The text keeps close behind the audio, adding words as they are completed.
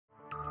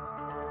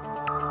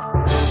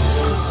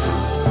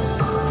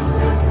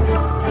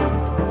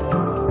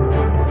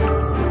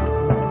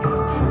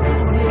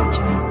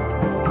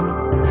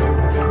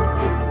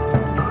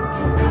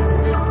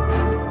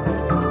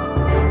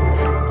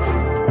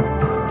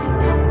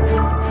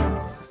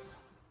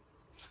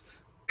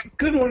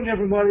Good morning,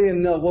 everybody,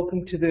 and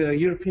welcome to the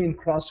European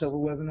crossover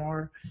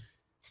webinar.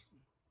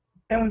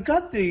 And we've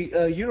got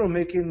the euro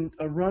making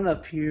a run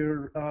up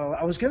here.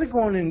 I was going to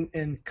go on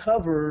and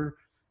cover,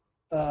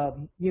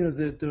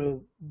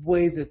 the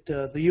way that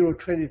the euro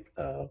traded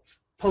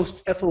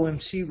post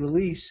FOMC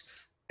release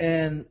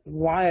and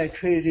why I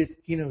traded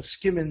it,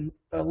 skimming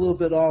a little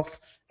bit off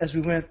as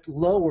we went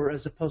lower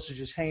as opposed to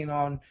just hanging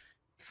on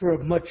for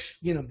a much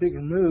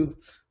bigger move.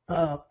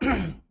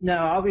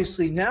 Now,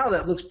 obviously, now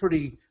that looks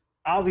pretty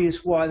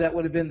obvious why that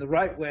would have been the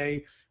right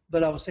way,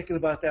 but I was thinking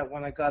about that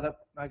when I got up.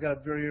 I got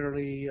up very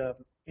early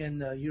in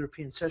the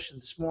European session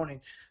this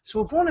morning.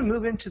 So we're going to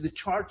move into the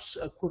charts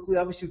quickly.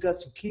 Obviously, we've got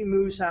some key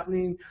moves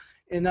happening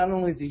in not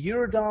only the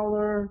euro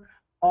dollar,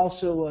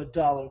 also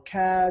dollar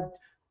CAD,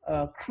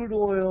 crude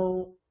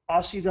oil,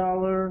 Aussie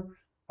dollar,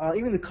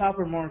 even the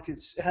copper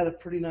markets had a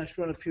pretty nice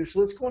run up here. So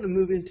let's go on and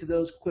move into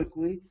those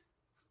quickly.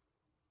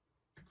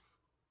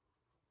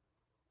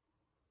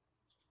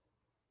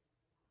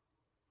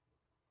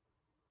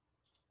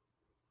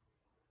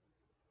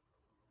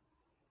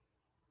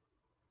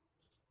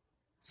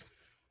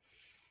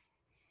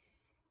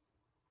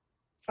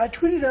 I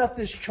tweeted out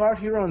this chart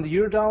here on the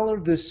euro dollar.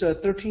 This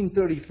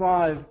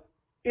 1335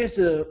 is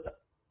a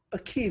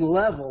key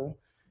level,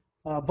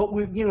 but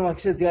we, like I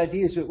said, the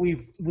idea is that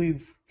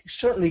we've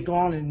certainly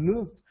gone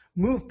and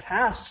moved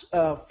past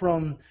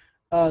from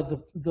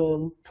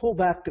the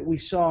pullback that we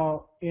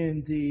saw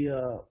in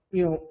the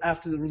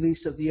after the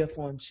release of the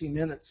FOMC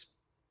minutes.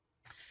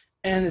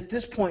 And at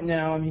this point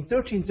now, I mean,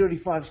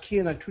 1335 is key,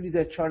 and I tweeted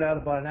that chart out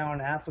about an hour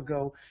and a half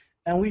ago,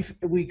 and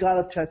we got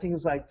up to, I think it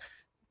was like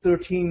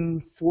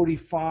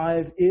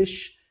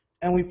 1345-ish,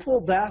 and we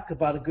pulled back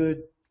about a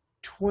good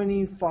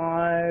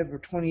 25 or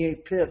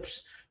 28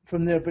 pips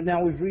from there. But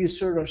now we've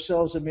reasserted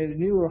ourselves and made a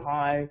newer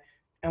high,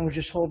 and we're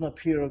just holding up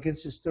here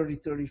against this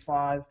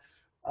 3035.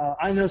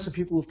 I know some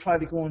people have tried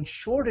to go and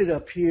short it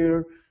up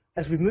here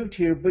as we moved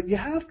here, but you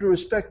have to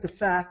respect the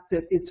fact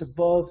that it's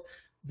above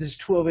this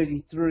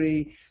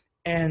 1283,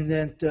 and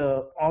that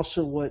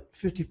also what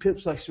 50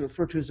 pips likes to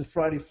refer to as the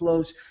Friday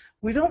flows.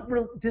 We don't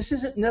really, this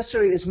isn't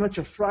necessarily as much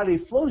a Friday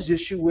flows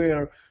issue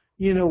where,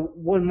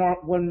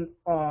 one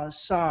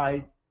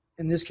side,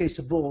 in this case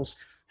the bulls,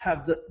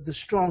 have the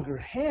stronger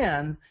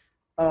hand,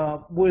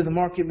 where the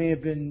market may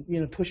have been,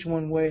 pushing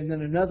one way and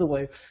then another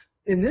way.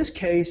 In this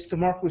case, the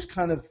market was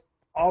kind of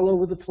all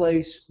over the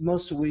place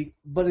most of the week,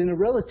 but in a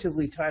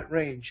relatively tight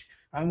range.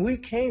 And we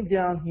came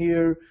down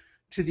here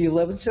to the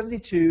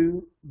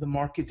 1172, the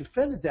market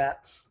defended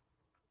that.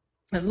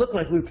 It looked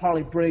like we'd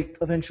probably break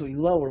eventually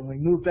lower, and we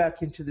moved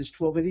back into this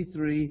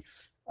 1283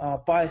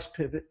 bias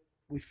pivot.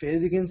 We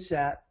faded against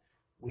that.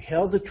 We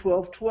held the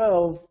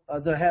 1212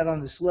 that I had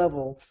on this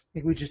level. I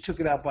think we just took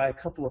it out by a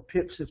couple of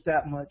pips, if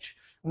that much.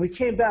 And we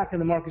came back,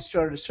 and the market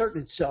started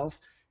asserting itself,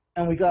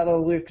 and we got all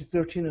the way up to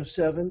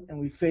 1307, and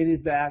we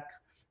faded back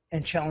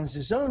and challenged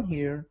the zone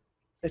here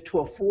at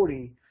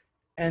 1240.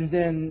 And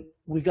then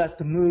we got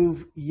the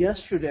move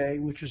yesterday,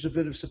 which was a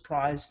bit of a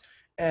surprise,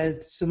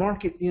 as the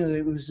market,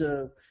 it was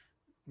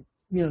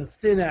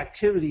thin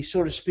activity,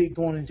 so to speak,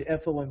 going into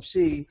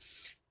FOMC.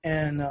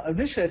 And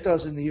initially I thought it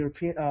was in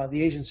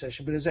the Asian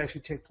session, but it was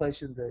actually take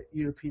place in the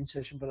European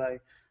session. But I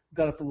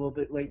got up a little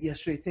bit late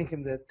yesterday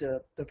thinking that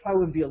there probably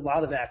wouldn't be a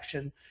lot of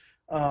action,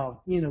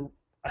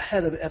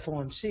 ahead of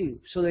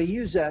FOMC. So they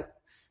use that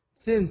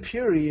thin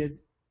period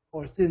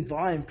or thin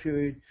volume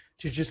period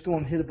to just go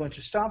and hit a bunch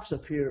of stops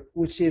up here,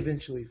 which they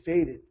eventually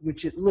faded,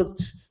 which it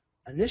looked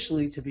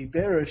initially to be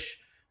bearish.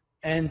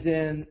 And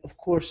then, of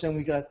course, then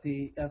we got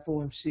the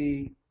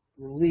FOMC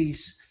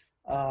release,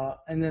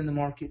 and then the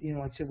market,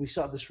 like I said, we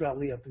saw this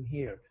rally up in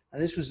here.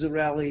 And this was the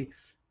rally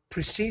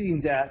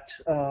preceding that,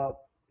 the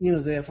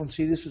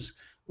FOMC. This was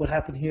what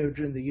happened here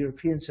during the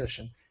European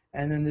session.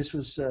 And then this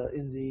was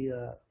in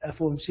the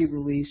FOMC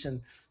release.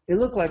 And it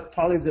looked like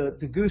probably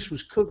the goose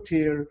was cooked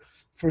here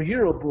for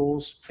Euro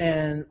bulls.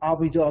 And I'll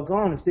be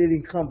doggone if they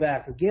didn't come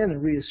back again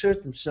and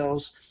reassert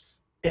themselves.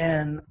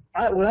 And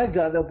when I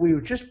got up, we were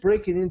just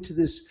breaking into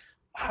this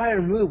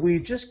higher move. We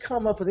had just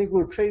come up, I think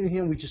we were trading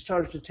here, and we just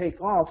started to take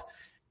off.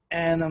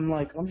 And I'm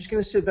like, I'm just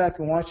going to sit back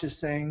and watch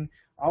this thing.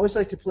 I always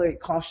like to play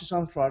it cautious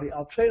on Friday.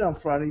 I'll trade on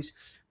Fridays.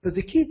 But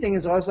the key thing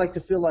is I always like to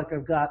feel like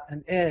I've got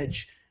an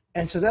edge.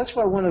 And so that's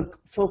why I want to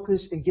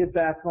focus and get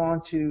back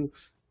onto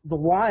the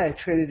why I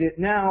traded it.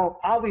 Now,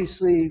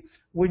 obviously,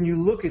 when you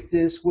look at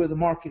this, where the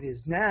market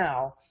is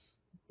now,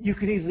 you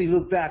can easily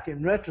look back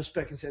in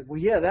retrospect and say, well,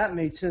 yeah, that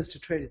made sense to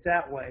trade it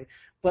that way.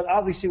 But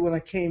obviously, when I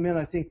came in,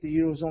 I think the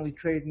euro was only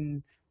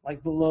trading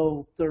like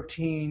below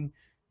 13.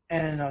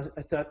 And I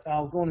thought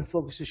I'll go in and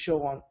focus the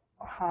show on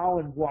how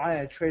and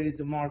why I traded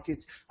the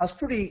market. I was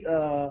pretty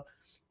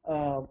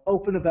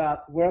open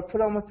about where I put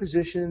on my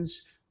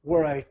positions,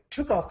 where I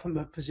took off from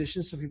my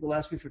positions. Some people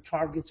asked me for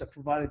targets. I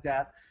provided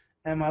that.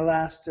 And my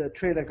last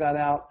trade I got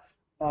out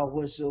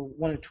was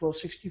one at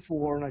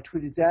 1264, and I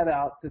tweeted that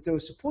out, that there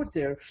was support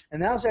there.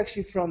 And that was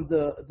actually from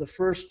the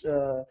first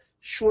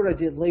short I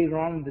did later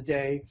on in the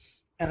day,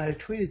 and I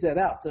tweeted that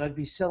out, that I'd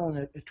be selling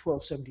it at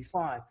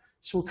 1275.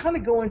 So we'll kind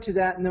of go into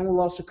that, and then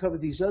we'll also cover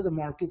these other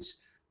markets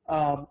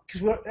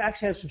because we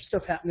actually have some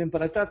stuff happening,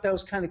 but I thought that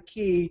was kind of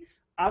key.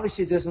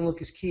 Obviously, it doesn't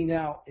look as key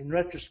now in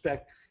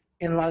retrospect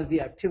in a lot of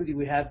the activity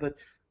we had, but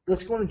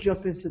let's go and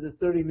jump into the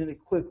 30-minute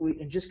quickly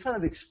and just kind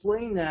of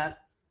explain that,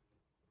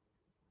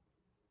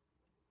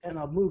 and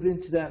I'll move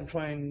into that and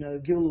try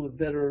and give a little bit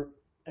better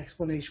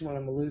explanation what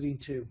I'm alluding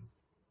to.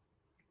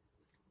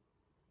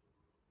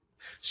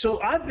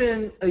 So I've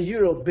been a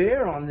euro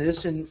bear on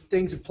this, and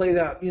things have played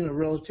out,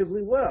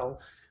 relatively well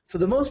for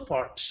the most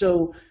part.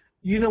 So,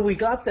 we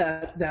got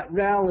that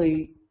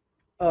rally,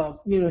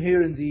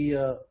 here in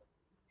the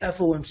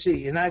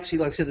FOMC, and actually,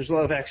 like I said, there's a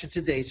lot of action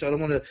today, so I don't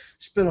want to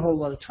spend a whole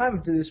lot of time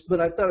into this, but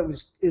I thought it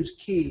was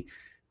key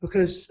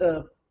because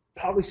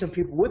probably some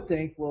people would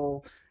think,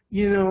 well,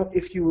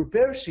 if you were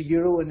bearish to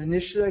euro, and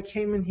initially I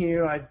came in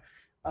here,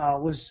 I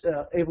was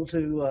able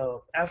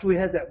to, after we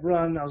had that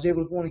run, I was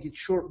able to go and get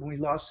short when we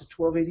lost to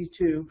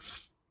 1282,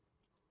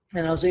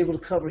 and I was able to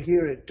cover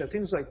here at, I think it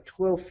was like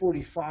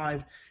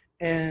 1245,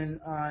 and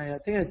I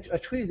think I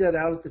tweeted that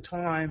out at the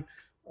time,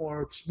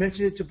 or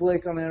mentioned it to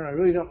Blake on there, I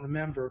really don't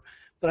remember,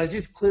 but I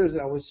did clear that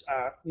I was,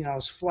 I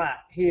was flat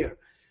here.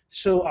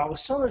 So I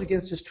was selling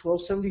against this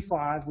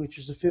 1275, which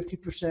is a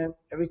 50%,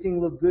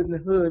 everything looked good in the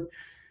hood,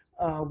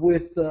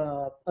 with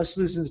us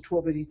losing the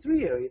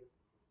 1283 area.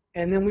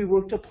 And then we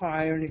worked up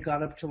higher, and it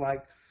got up to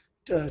like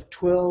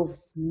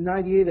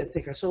 1298, I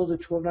think. I sold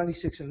at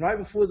 1296, and right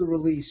before the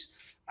release,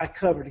 I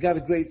covered. It got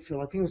a great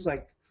fill. I think it was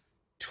like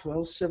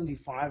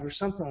 1275 or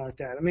something like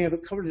that. I mean, I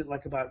covered it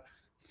like about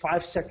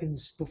 5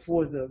 seconds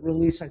before the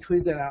release. I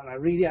tweeted that out, and I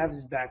re-added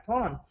it back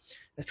on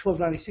at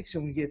 1296,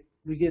 and the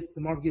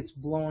market gets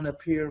blown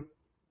up here.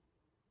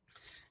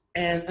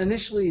 And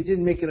initially, it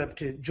didn't make it up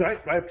to right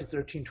up to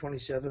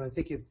 1327. I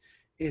think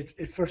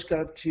it first got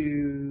up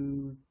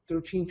to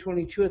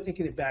 1322, I think,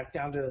 and it backed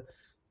down to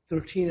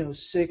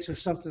 1306 or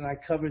something. I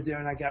covered there,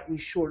 and I got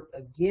re-short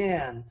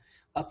again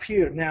up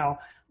here. Now,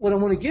 what I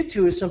want to get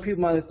to is some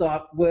people might have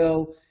thought,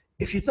 well,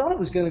 if you thought it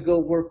was going to go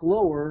work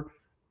lower,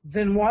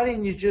 then why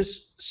didn't you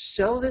just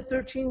sell it at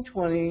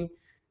 1320,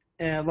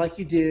 and like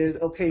you did?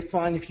 Okay,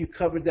 fine, if you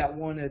covered that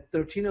one at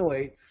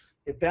 1308,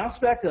 it bounced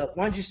back up.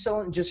 Why don't you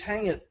sell it and just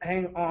hang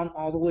on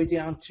all the way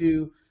down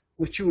to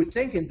what you were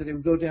thinking, that it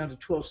would go down to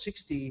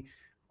 1260,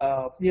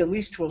 at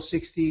least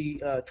 1260,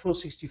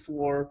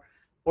 1264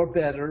 or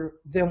better?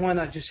 Then why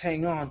not just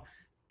hang on?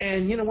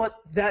 And you know what?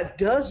 That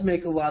does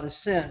make a lot of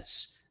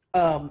sense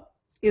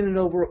in and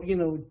over,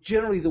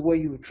 generally the way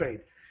you would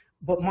trade.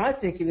 But my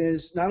thinking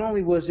is, not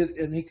only was it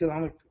an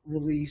economic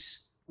release,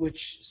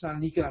 which is not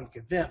an economic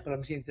event, but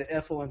I'm saying the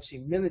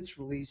FOMC minutes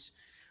release,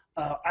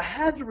 I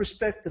had to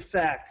respect the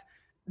fact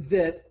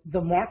that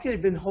the market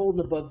had been holding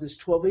above this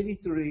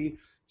 1283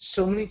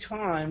 so many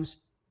times,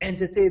 and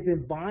that they had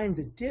been buying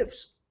the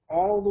dips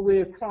all the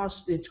way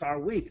across the entire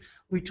week.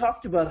 We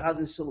talked about how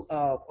this,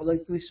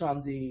 at least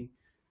on the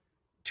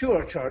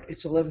 2-hour chart,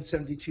 it's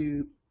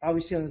 1172.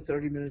 Obviously on the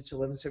 30 minutes,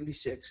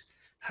 1176.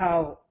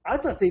 How I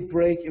thought they'd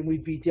break and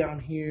we'd be down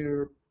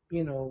here,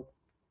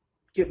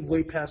 getting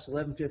way past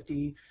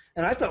 1150,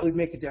 and I thought we'd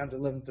make it down to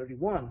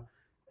 1131.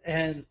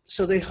 And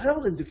so they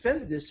held and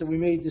defended this, and we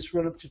made this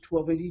run up to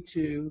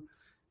 1282,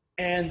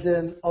 and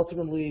then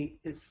ultimately,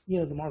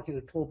 the market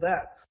had pulled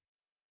back.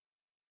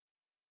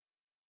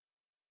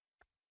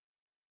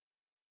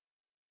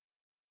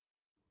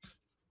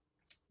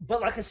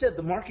 But like I said,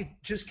 the market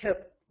just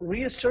kept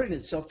reasserting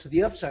itself to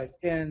the upside,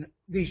 and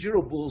these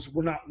Euro bulls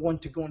were not one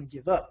to go and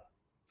give up.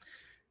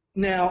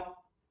 Now,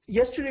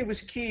 yesterday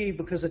was key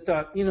because I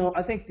thought,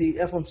 I think the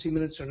FOMC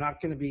minutes are not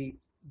going to be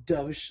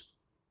dovish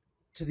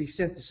to the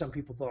extent that some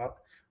people thought.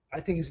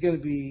 I think it's going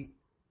to be,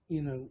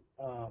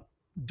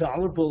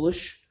 dollar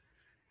bullish.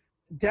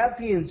 That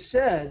being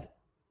said,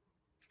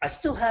 I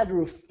still had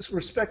to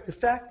respect the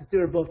fact that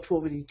they're above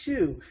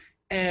 1282,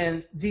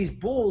 and these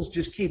bulls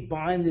just keep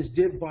buying this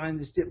dip, buying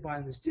this dip,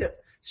 buying this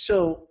dip.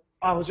 So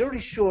I was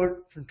already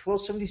short from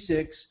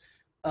 1276.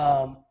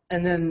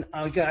 And then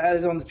I got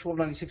added on the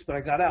 1296, but I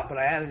got out, but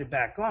I added it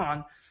back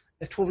on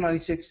at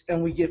 1296,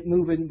 and we get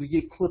moving, we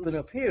get clipping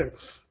up here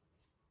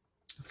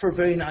for a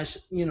very nice,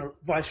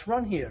 vice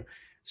run here.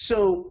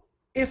 So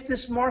if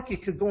this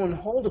market could go and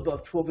hold above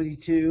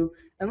 1282,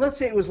 and let's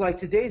say it was like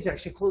today's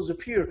actually closed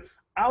up here,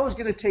 I was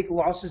going to take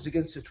losses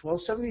against the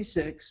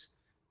 1276,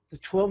 the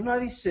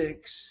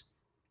 1296,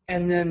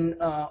 and then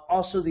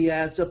also the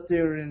ads up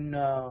there in,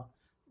 I'm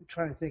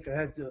trying to think, I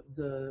had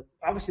the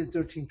obviously the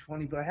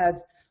 1320, but I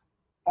had,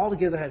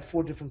 altogether, I had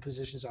 4 different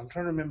positions on. I'm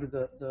trying to remember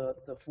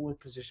the fourth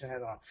position I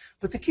had on.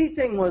 But the key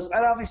thing was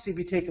I'd obviously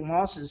be taking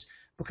losses,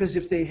 because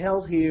if they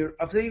held here,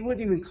 if they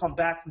wouldn't even come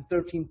back from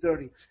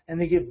 1330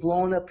 and they get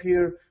blown up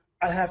here,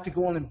 I'd have to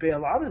go in and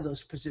bail out of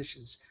those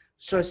positions.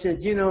 So I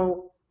said,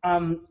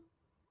 I'm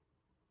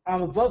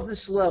above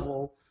this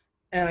level,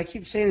 and I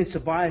keep saying it's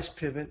a bias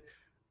pivot.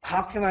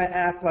 How can I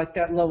act like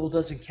that level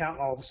doesn't count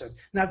all of a sudden?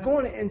 Now,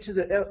 going into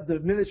the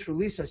minutes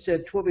release, I said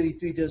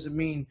 1283 doesn't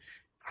mean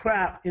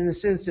crap, in the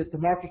sense that the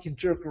market can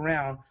jerk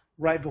around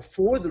right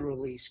before the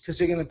release, because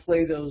they're going to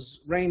play those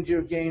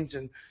reindeer games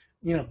and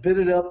bid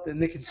it up, then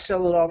they can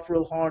sell it off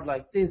real hard.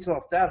 Like, they didn't sell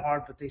off that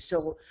hard, but they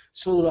sold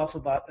it off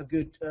about a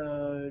good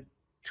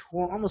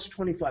almost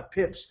 25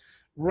 pips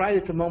right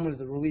at the moment of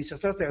the release. I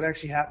thought that would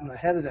actually happen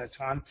ahead of that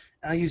time,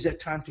 and I used that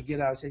time to get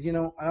out. I said, I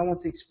don't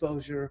want the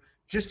exposure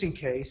just in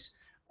case,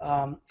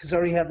 because I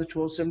already have the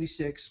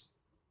 1276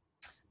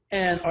 or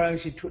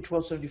actually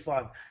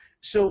 1275.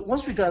 So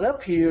once we got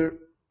up here,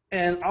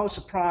 and I was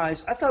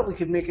surprised, I thought we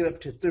could make it up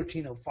to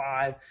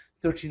 1305,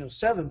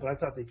 1307, but I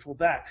thought they'd pull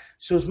back.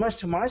 So as much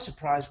to my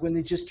surprise, when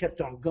they just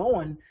kept on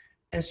going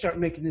and start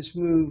making this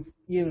move,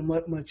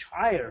 much, much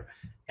higher,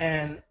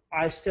 and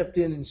I stepped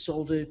in and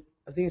sold it.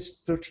 I think it's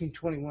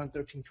 1321,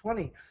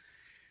 1320.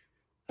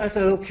 I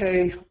thought,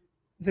 okay,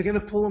 they're going to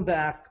pull them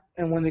back.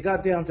 And when they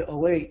got down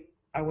to 08,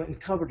 I went and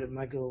covered it. And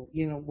I go,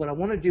 what I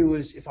want to do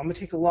is, if I'm going to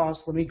take a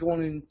loss, let me go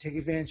in and take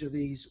advantage of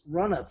these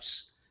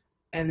run-ups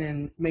and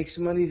then make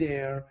some money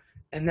there.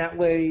 And that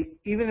way,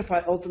 even if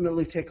I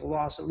ultimately take a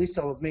loss, at least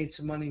I'll have made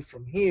some money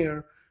from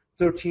here,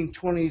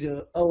 1320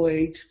 to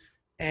 08.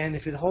 And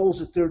if it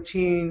holds at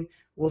 13,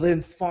 well,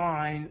 then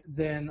fine.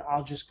 Then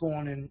I'll just go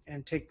on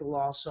and take the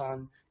loss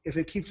on. If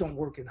it keeps on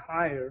working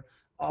higher,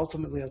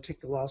 ultimately I'll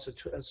take the loss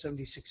at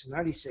 76 and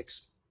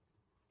 96.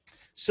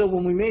 So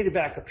when we made it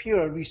back up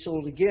here, I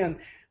resold again.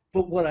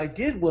 But what I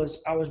did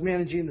was I was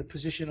managing the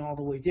position all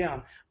the way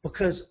down,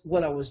 because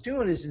what I was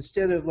doing is,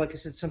 instead of, like I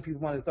said, some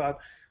people might have thought,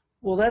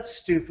 well, that's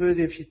stupid.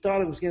 If you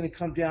thought it was going to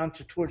come down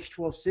to towards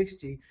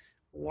 1260,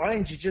 why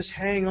didn't you just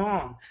hang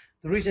on?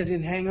 The reason I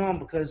didn't hang on,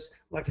 because,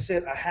 like I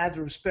said, I had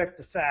to respect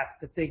the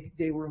fact that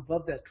they were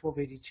above that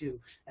 1282,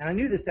 and I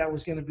knew that that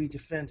was going to be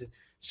defended.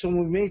 So when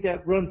we made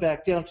that run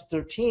back down to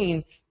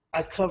 13,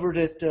 I covered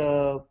it.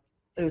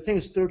 I think it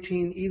was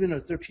 13 even, or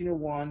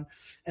 1301,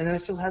 and then I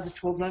still had the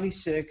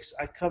 1296.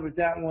 I covered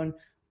that one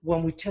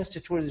when we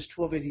tested toward this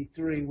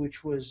 1283,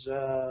 which was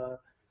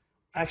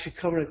actually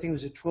covered. I think it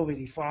was at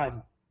 1285.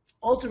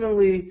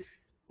 Ultimately,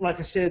 like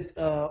I said,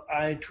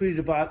 I tweeted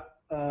about,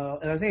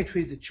 and I think I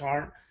tweeted the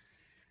chart,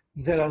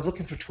 that I was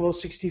looking for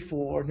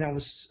 1264, and that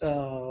was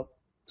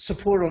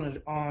support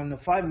on a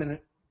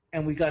 5-minute,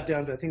 and we got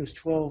down to, I think it was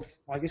 12.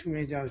 Well, I guess we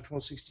made it down to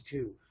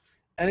 1262.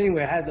 And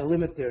anyway, I had the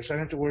limit there, so I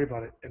didn't have to worry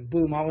about it. And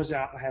boom, I was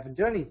out and I haven't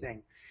done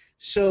anything.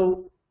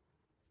 So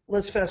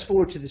let's fast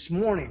forward to this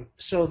morning.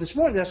 So this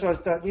morning, that's what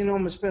I thought, I'm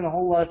going to spend a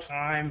whole lot of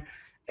time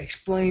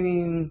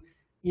explaining,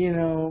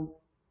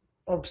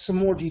 some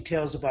more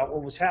details about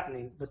what was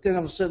happening. But then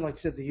all of a sudden, like I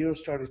said, the euro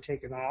started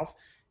taking off,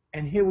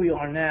 and here we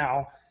are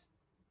now.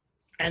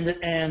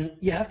 And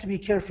you have to be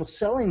careful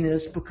selling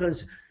this,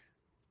 because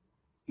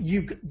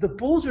the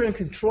bulls are in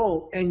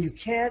control, and you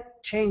can't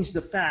change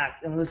the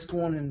fact. And let's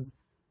go on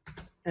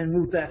and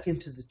move back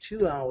into the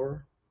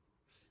 2-hour.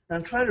 And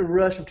I'm trying to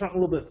rush. I'm talking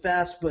a little bit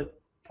fast,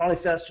 but probably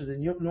faster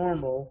than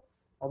normal,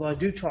 although I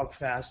do talk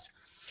fast,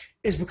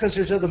 is because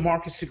there's other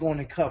markets to go in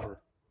and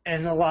cover.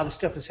 And a lot of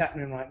stuff is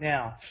happening right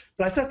now.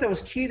 But I thought that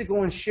was key to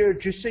go and share,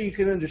 just so you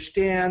can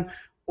understand,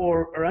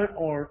 or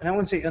and I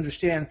wouldn't say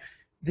understand,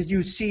 that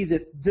you see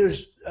that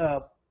there's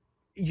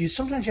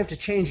sometimes you have to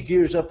change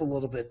gears up a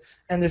little bit,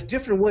 and there's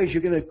different ways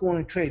you're going to go in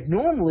and trade.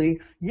 Normally,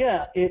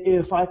 yeah,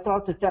 if I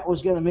thought that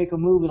was going to make a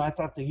move and I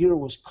thought the euro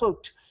was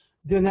cooked,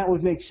 then that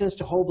would make sense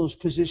to hold those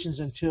positions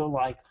until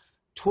like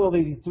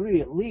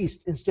 1283 at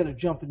least, instead of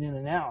jumping in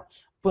and out.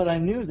 But I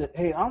knew that,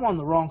 hey, I'm on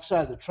the wrong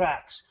side of the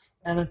tracks,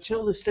 and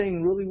until this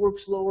thing really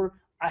works lower,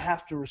 I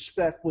have to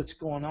respect what's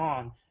going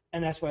on,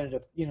 and that's why I ended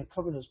up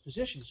covering those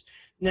positions.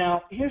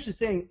 Now, here's the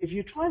thing: if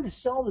you're trying to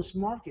sell this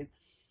market,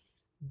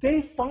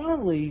 they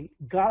finally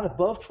got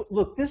above.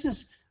 Look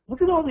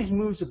at all these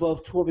moves above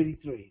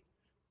 1283.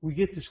 We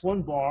get this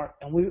one bar,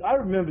 and I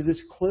remember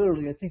this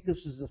clearly. I think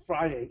this was a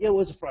Friday. Yeah, it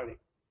was a Friday.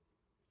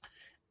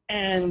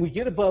 And we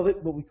get above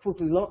it, but we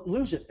quickly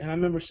lose it. And I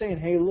remember saying,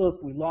 hey,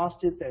 look, we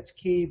lost it. That's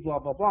key, blah,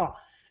 blah, blah.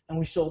 And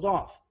we sold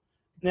off.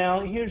 Now,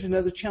 here's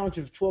another challenge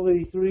of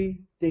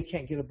 1283. They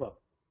can't get above.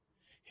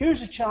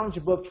 Here's a challenge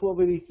above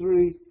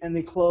 1283, and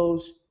they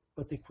close,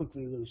 but they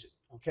quickly lose it,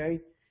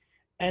 okay?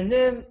 And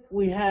then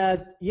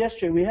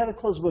yesterday, we had a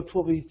close above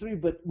 1283,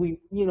 but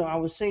I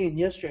was saying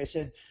yesterday, I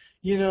said,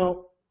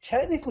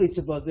 technically it's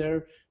above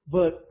there,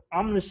 but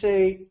I'm going to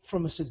say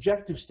from a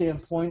subjective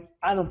standpoint,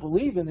 I don't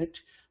believe in it,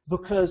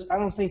 because I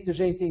don't think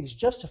there's anything that's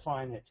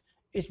justifying it.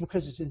 It's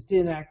because it's in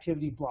thin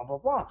activity, blah, blah,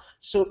 blah.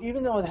 So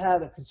even though it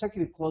had a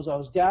consecutive close, I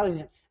was doubting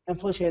it, and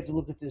plus you had to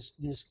look at this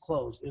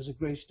close. It was a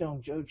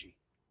Greystone Joji,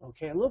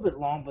 okay? A little bit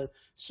long, but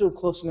still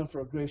close enough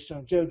for a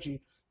Greystone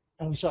Joji,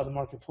 and we saw the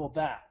market pull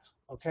back,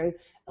 okay?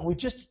 And we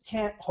just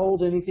can't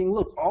hold anything.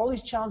 Look, all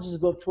these challenges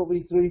above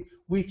 1283,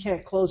 we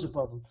can't close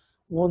above them.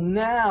 Well,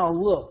 now,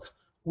 look,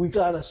 we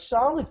got a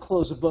solid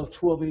close above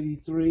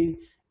 1283,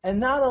 and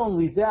not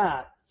only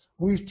that,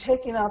 we've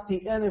taken out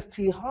the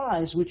NFP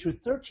highs, which were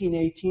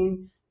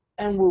 1318,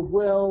 and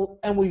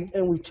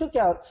we took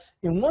out,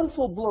 in one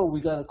full blow,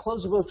 we got a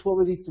close above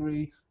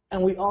 1283,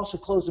 and we also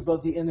closed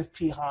above the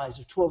NFP highs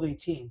of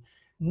 1218.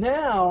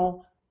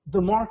 Now,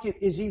 the market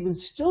is even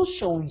still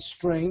showing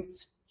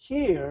strength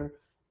here,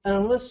 and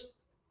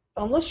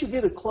unless you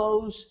get a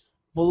close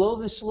below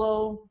this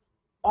low,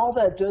 all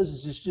that does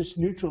is it just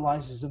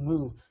neutralizes the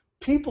move.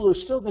 People are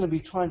still going to be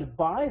trying to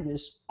buy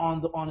this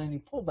on any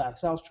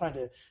pullbacks. I was trying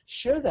to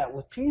share that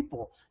with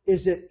people.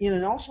 Is that, you know,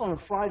 and also on a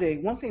Friday,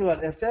 one thing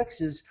about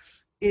FX is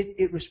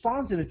it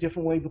responds in a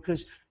different way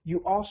because you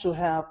also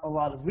have a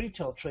lot of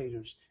retail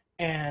traders,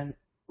 and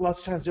lots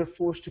of times they're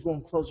forced to go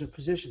and close their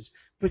positions.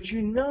 But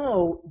you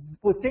know,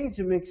 what things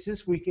that makes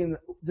this week a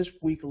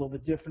little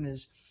bit different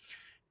is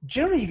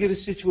generally you get a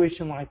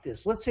situation like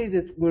this. Let's say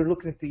that we're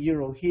looking at the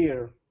euro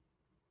here,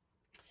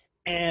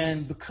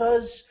 and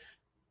because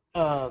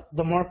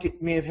the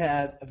market may have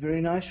had a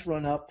very nice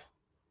run up,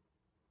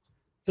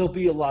 there'll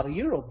be a lot of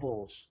euro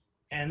bulls,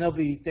 and they'll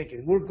be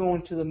thinking, we're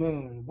going to the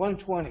moon,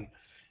 120.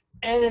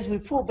 And as we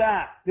pull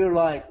back, they're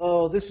like,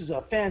 oh, this is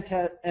a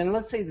fantastic, and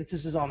let's say that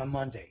this is on a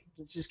Monday.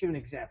 Let's just give an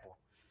example.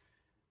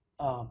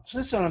 So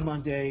this is on a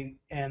Monday,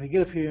 and they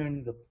get up here,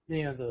 and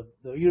the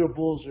Euro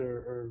bulls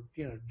are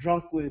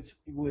drunk with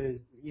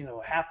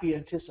happy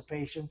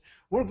anticipation.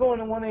 We're going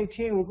to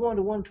 118, we're going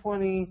to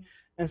 120,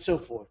 and so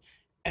forth.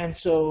 And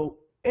so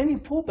any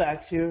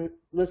pullbacks here,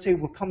 let's say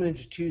we're coming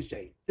into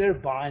Tuesday, they're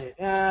buying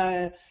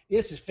it.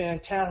 This is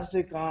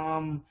fantastic.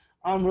 I'm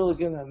really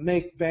going to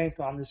make bank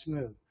on this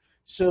move.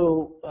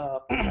 So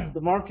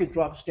the market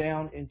drops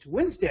down into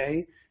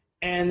Wednesday,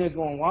 and they're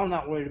going, well, I'm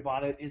not worried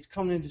about it. It's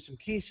coming into some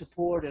key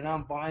support, and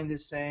I'm buying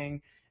this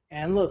thing.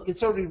 And look,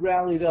 it's already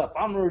rallied up.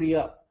 I'm already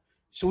up.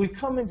 So we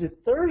come into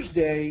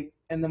Thursday,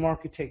 and the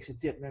market takes a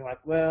dip. And they're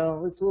like,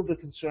 well, it's a little bit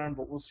concerned,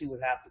 but we'll see what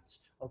happens.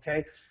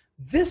 Okay?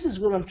 This is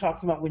what I'm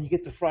talking about when you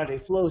get to Friday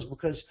flows,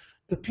 because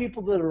the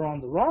people that are on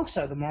the wrong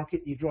side of the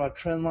market, you draw a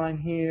trend line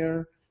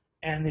here,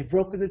 and they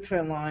broke the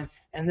trend line,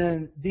 and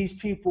then these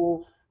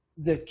people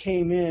that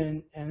came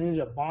in and ended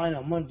up buying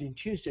on Monday and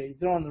Tuesday,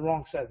 they're on the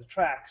wrong side of the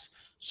tracks.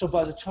 So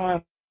by the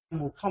time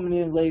we're coming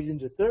in late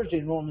into Thursday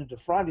and rolling into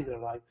Friday, they're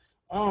like,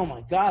 oh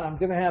my God, I'm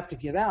going to have to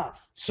get out.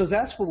 So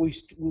that's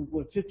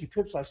what 50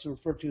 pips likes to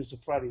refer to as the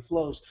Friday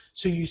flows.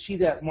 So you see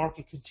that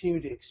market continue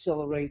to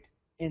accelerate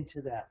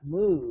into that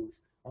move,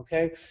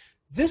 okay?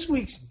 This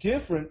week's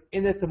different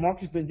in that the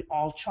market's been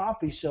all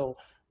choppy, so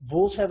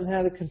bulls haven't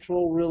had a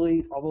control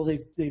really, although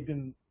they've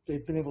been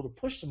able to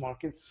push the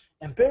market,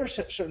 and bears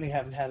certainly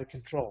haven't had a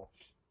control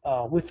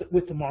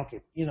with the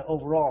market,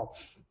 overall.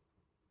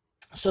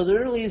 So there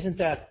really isn't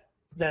that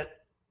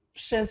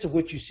sense of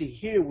what you see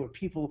here, where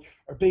people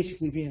are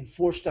basically being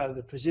forced out of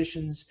their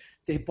positions.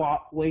 They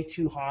bought way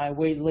too high,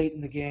 way late in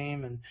the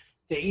game, and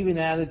they even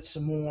added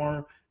some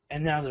more,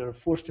 and now they're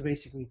forced to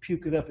basically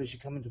puke it up as you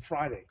come into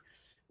Friday.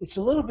 It's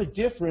a little bit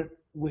different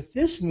with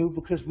this move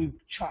because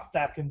we've chopped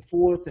back and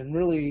forth, and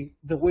really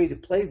the way to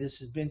play this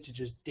has been to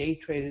just day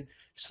trade it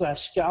 /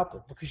 scalp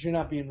it, because you're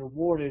not being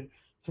rewarded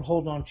for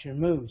holding on to your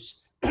moves.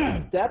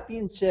 That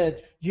being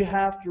said, you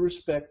have to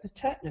respect the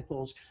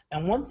technicals.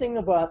 And one thing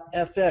about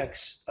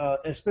FX,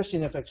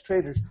 especially in FX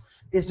traders,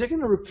 is they're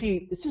going to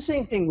repeat. It's the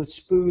same thing with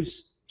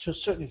SPOOs to a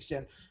certain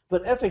extent,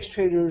 but FX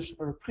traders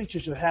are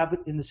creatures of habit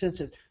in the sense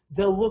that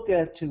they'll look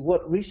at to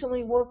what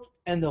recently worked,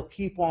 and they'll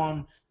keep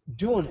on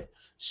doing it.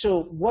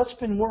 So what's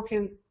been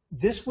working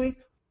this week?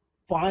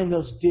 Buying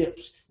those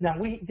dips. Now,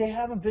 they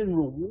haven't been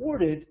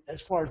rewarded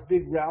as far as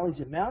big rallies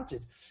have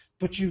mounted,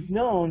 but you've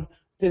known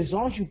that as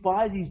long as you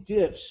buy these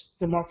dips,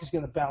 the market's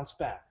going to bounce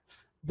back.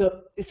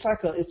 It's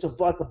like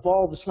a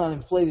ball that's not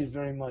inflated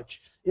very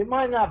much. It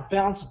might not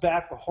bounce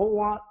back a whole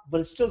lot, but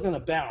it's still going to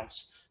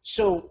bounce.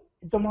 So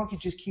the market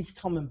just keeps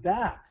coming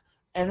back,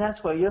 and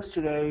that's why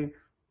yesterday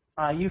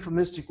I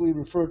euphemistically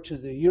referred to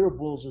the Euro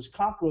bulls as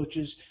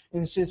cockroaches,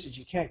 in the sense that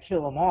you can't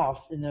kill them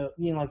off. Like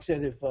I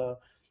said, if I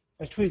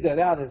tweeted that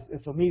out,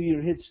 if a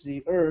meteor hits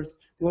the Earth,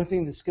 the only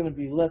thing that's going to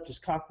be left is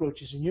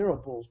cockroaches and Euro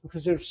bulls,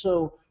 because they're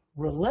so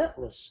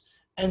relentless.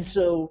 And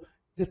so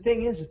the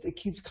thing is that it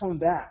keeps coming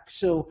back.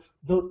 So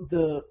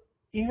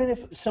even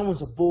if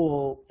someone's a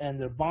bull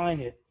and they're buying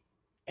it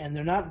and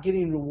they're not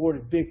getting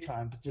rewarded big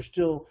time, but they're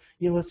still,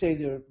 let's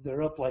say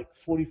they're up like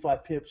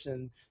 45 pips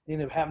and they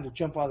end up having to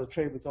jump out of the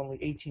trade with only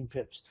 18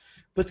 pips.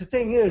 But the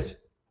thing is,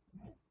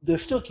 they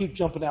still keep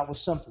jumping out with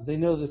something. They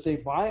know that if they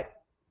buy it,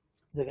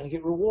 they're going to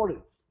get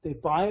rewarded. They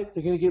buy it,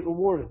 they're going to get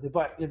rewarded.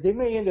 They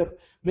may end up,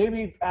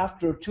 maybe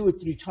after 2 or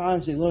 3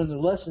 times, they learn their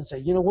lesson and say,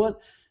 you know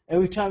what?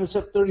 Every time it's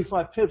up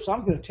 35 pips,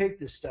 I'm going to take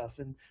this stuff.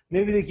 And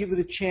maybe they give it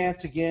a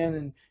chance again,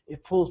 and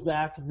it pulls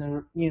back, and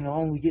they're,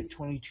 only get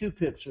 22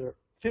 pips or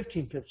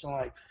 15 pips. I'm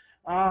like,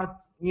 I'll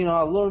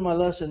learn my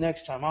lesson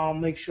next time. I'll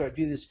make sure I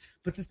do this.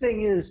 But the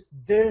thing is,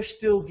 they're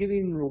still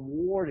getting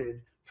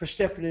rewarded for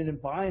stepping in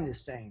and buying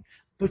this thing.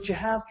 But you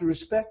have to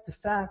respect the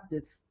fact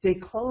that they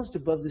closed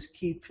above this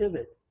key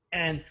pivot.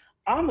 And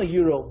I'm a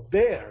Euro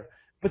bear.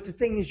 But the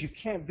thing is, you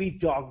can't be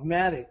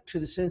dogmatic to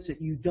the sense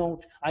that you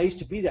don't. I used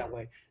to be that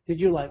way. That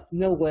you're like,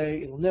 no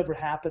way, it'll never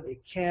happen.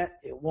 It can't,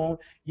 it won't.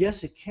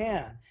 Yes, it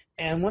can.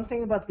 And one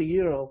thing about the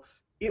Euro,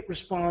 it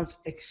responds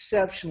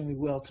exceptionally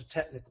well to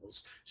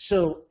technicals.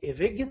 So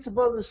if it gets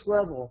above this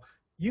level,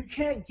 you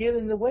can't get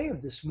in the way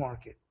of this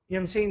market. You know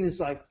what I'm saying? It's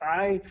like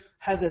I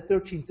had that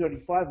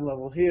 1335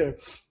 level here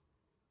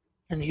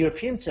in the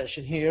European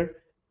session here,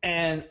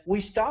 And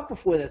we stopped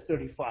before that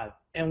 35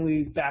 and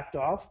we backed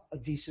off a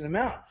decent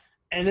amount.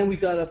 And then we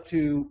got up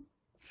to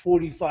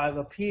 45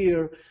 up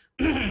here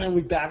and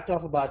we backed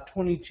off about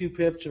 22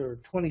 pips or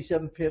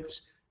 27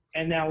 pips.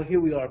 And now here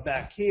we are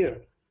back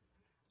here.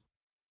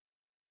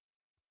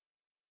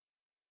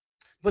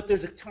 But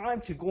there's a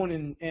time to go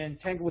in and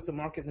tangle with the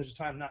market, and there's a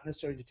time not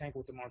necessarily to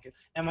tangle with the market.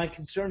 And my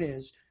concern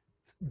is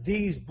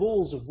these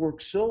bulls have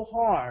worked so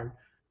hard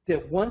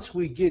that once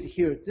we get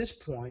here at this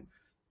point,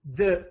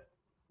 that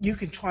you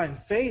can try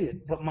and fade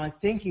it. But my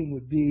thinking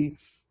would be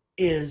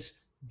is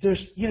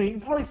there's, you know, you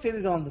can probably fade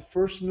it on the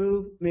first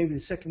move, maybe the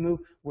second move.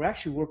 We're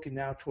actually working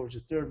now towards the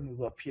third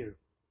move up here.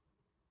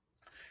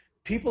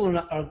 People are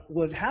not,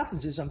 what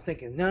happens is I'm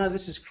thinking, no,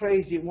 this is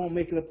crazy. It won't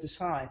make it up this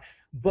high.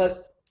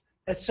 But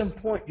at some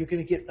point, you're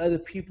going to get other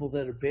people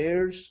that are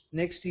bears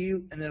next to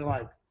you, and they're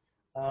like,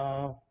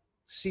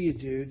 see you,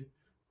 dude.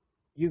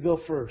 You go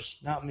first,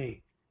 not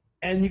me.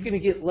 And you're going to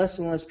get less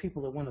and less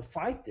people that want to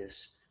fight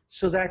this.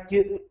 So that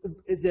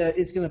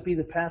it's going to be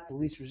the path of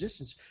least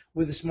resistance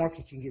where this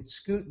market can get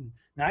scooting.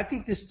 Now, I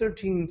think this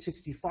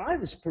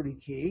 1365 is pretty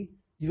key.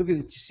 You look at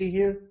it, you see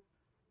here,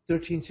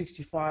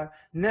 1365.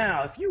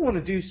 Now, if you want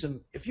to do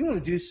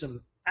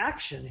some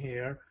action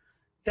here,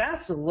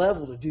 that's a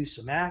level to do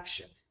some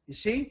action. You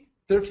see?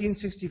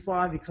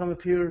 1365, you come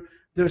up here,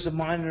 there's a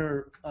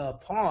minor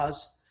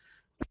pause.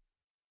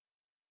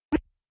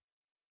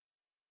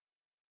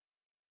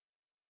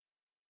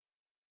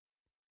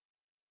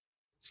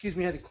 Excuse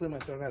me, I had to clear my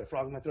throat, I had a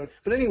frog in my throat.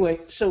 But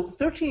anyway, so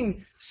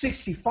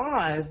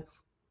 1365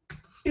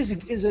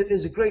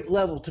 is a great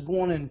level to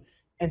go on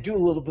and do a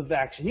little bit of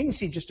action. You can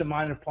see just a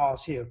minor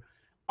pause here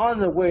on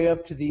the way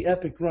up to the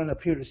epic run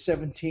up here to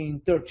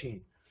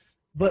 1713.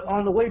 But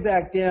on the way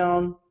back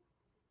down,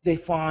 they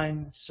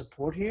find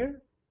support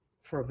here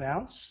for a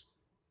bounce.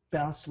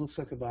 Bounce looks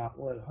like about,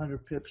 what,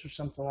 100 pips or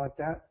something like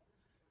that.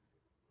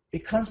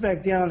 It comes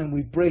back down and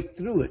we break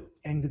through it.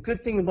 And the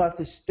good thing about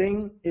this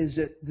thing is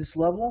at this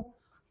level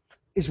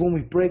is when we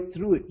break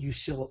through it, you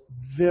see a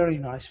very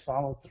nice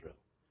follow through.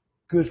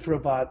 Good for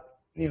about,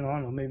 you know, I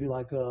don't know, maybe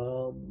like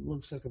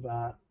looks like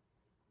about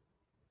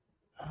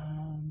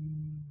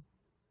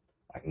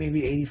like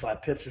maybe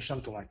 85 pips or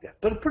something like that.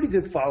 But a pretty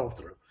good follow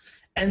through.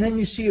 And then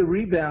you see a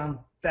rebound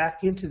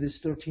back into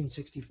this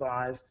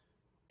 1365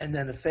 and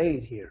then a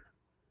fade here.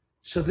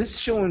 So this is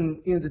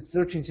showing, you know, the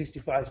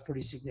 1365 is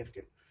pretty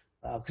significant.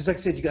 Because like I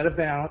said, you got to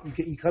bounce,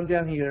 you come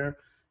down here,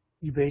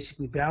 you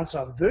basically bounce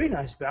off, a very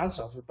nice bounce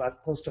off,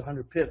 about close to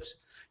 100 pips.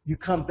 You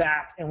come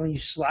back, and when you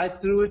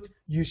slide through it,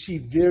 you see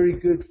very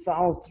good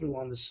follow through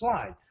on the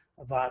slide.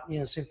 About, you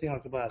know, same thing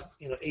like about,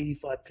 you know,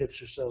 85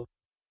 pips or so.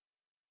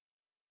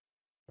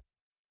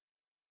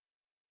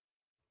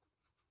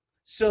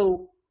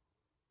 So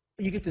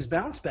you get this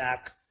bounce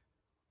back,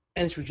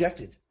 and it's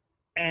rejected.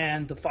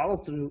 And the follow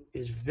through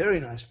is very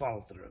nice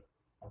follow through,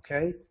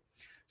 okay?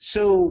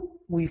 So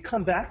we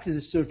come back to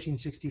this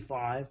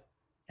 1365,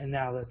 and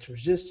now that's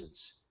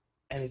resistance,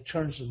 and it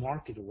turns the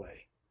market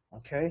away,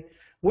 okay?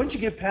 Once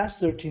you get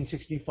past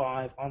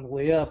 1365 on the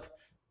way up,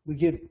 we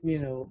get, you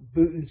know,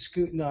 booting and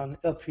scooting on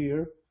up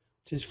here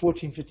to this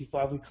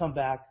 1455. We come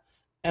back,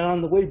 and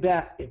on the way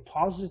back, it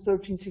pauses at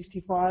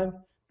 1365,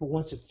 but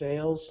once it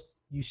fails,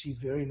 you see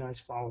very nice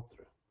follow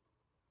through.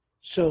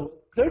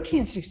 So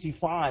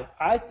 1365,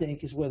 I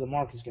think, is where the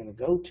market's going to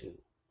go to.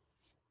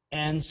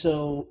 And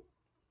so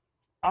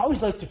I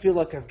always like to feel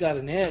like I've got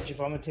an edge if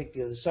I'm going to take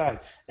the other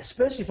side,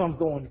 especially if I'm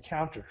going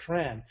counter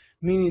trend,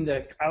 meaning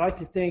that I like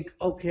to think,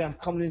 okay, I'm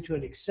coming into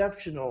an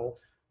exceptional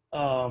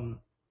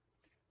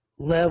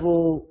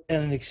level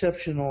and an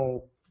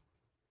exceptional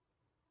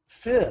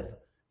fib,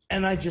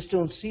 and I just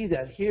don't see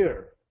that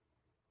here.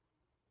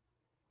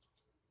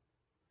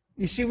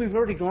 You see, we've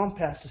already gone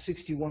past the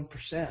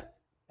 61%,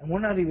 and we're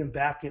not even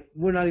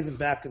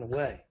backing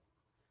away.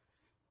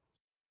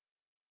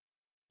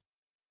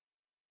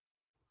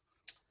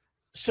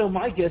 So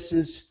my guess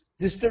is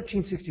this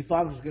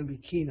 1365 is going to be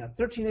key now.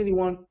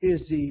 1381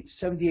 is the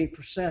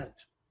 78%,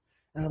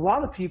 and a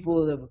lot of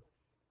people that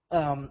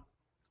have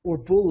were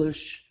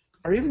bullish,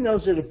 or even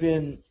those that have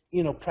been,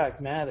 you know,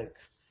 pragmatic,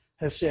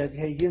 have said,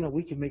 hey, you know,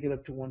 we can make it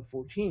up to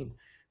 114.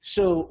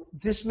 So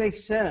this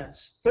makes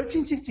sense.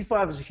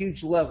 1365 is a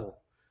huge level,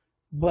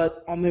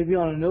 but maybe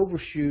on an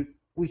overshoot,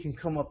 we can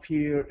come up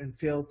here and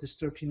fail at this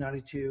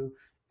 1392,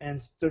 and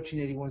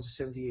 1381 is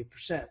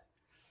 78%.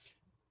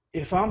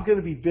 If I'm going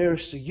to be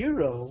bearish to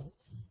euro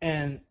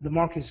and the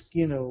market's,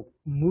 you know,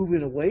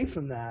 moving away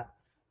from that,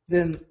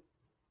 then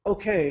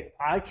okay,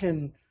 I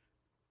can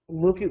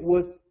look at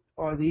what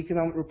are the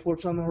economic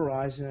reports on the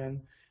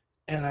horizon,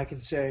 and I can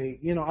say,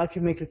 you know, I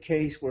can make a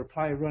case where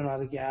probably run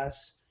out of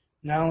gas.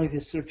 Not only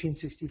this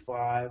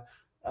 1365,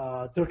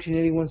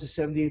 1381 is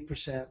a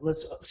 78%.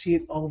 Let's see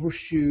it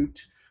overshoot.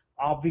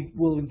 I'll be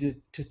willing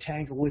to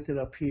tangle with it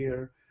up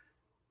here.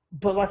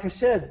 But like I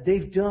said,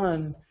 they've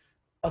done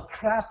a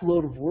crap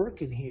load of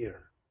work in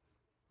here.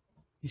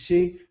 You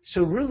see?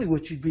 So really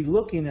what you'd be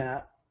looking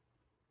at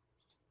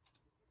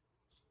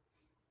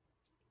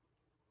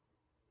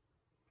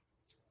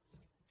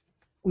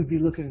we'd be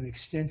looking at an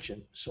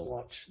extension. So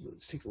watch,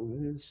 let's take a look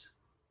at this.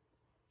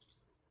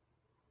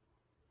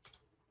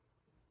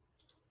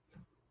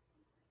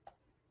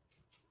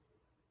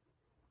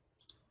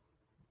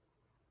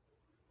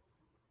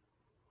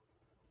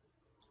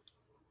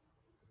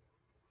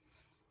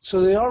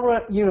 So they are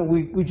right, you know,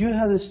 we do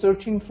have this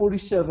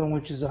 1347,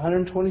 which is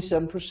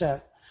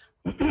 127%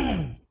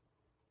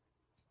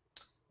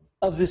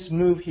 of this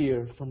move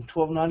here from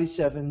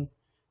 1297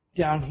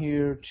 down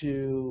here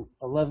to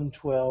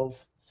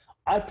 1112.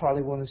 I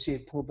probably want to see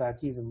it pull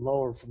back even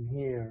lower from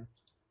here.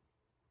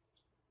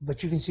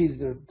 But you can see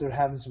that they're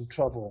having some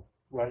trouble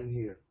right in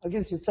here.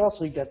 Again, it's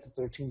also you got the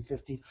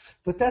 1350,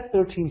 but that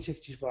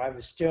 1365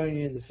 is staring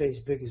you in the face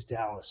big as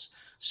Dallas.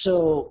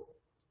 So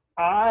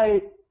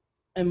I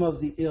am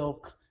of the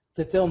ilk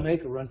that they'll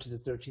make a run to the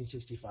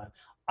 1365.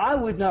 I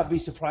would not be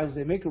surprised if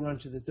they make a run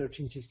to the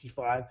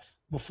 1365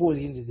 before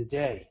the end of the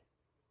day.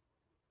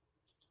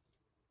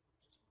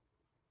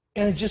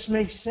 And it just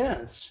makes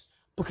sense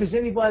because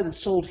anybody that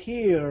sold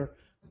here,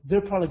 they're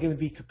probably going to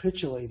be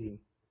capitulating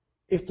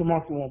if the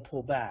market won't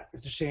pull back.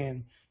 If they're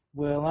saying,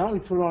 well, I only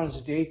put it on as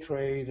a day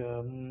trade,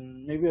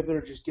 maybe I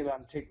better just get out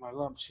and take my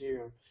lumps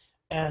here.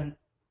 And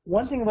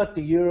one thing about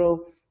the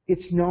euro,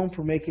 it's known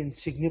for making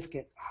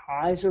significant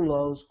highs or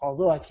lows,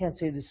 although I can't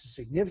say this is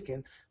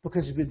significant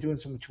because they've been doing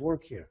so much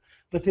work here.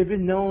 But they've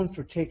been known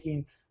for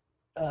taking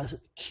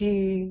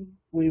key,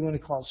 what do you want to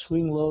call it,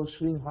 swing low,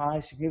 swing high,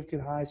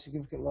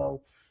 significant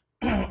low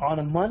on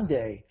a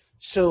Monday.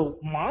 So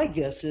my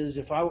guess is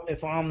if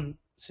I'm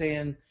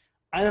saying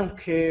I don't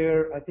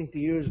care, I think the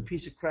euro is a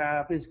piece of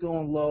crap, it's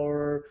going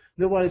lower,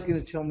 nobody's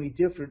going to tell me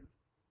different,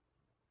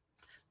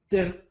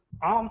 then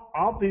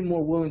I'll be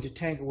more willing to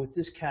tangle with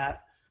this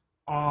cat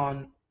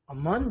on a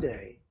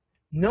Monday,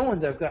 knowing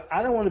that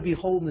I don't want to be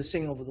holding this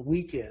thing over the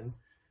weekend.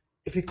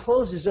 If it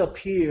closes up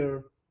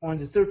here on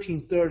the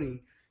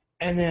 1330,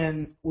 and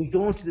then we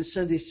go into the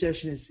Sunday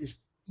session, is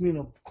you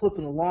know,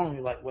 clipping along,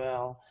 you're like,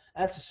 well,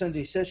 that's a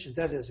Sunday session,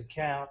 that doesn't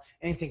count,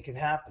 anything can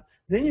happen.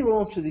 Then you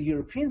roll to the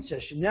European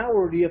session, now we're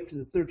already up to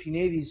the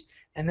 1380s,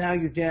 and now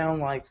you're down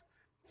like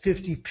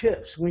 50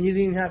 pips, when you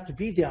didn't even have to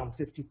be down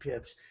 50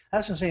 pips.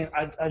 That's what I'm saying,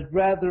 I'd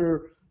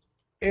rather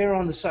err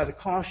on the side of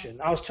caution.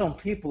 I was telling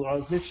people, I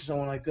was mentioning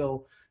someone, I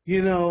go,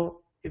 you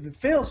know, if it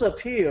fails up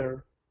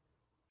here,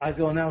 I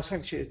go, now it's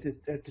actually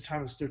at the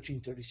time it was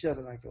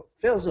 1337, I go,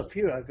 fails up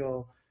here, I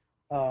go,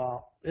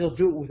 it'll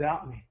do it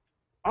without me.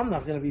 I'm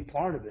not going to be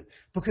part of it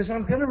because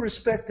I'm going to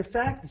respect the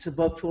fact it's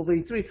above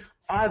 1283.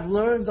 I've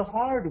learned the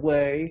hard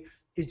way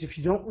is if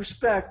you don't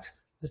respect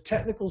the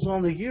technicals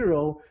on the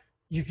euro,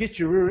 you get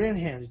your rear end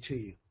handed to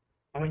you.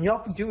 I mean,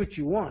 y'all can do what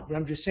you want, but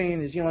I'm just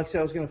saying is, you know, like I said,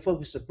 I was going to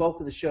focus the bulk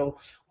of the show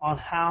on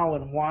how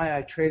and why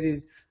I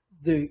traded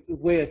the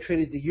way I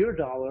traded the euro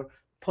dollar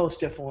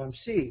post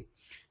FOMC.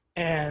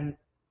 And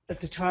at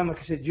the time, like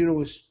I said, euro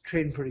was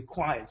trading pretty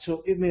quiet.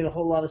 So it made a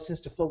whole lot of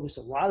sense to focus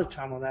a lot of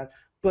time on that.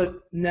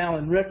 But now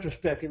in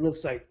retrospect, it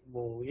looks like,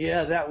 well,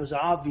 yeah, that was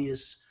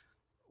obvious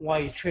why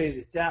you traded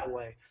it that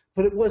way.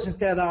 But it wasn't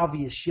that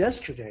obvious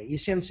yesterday. You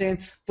see what I'm saying?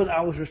 But I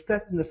was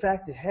respecting the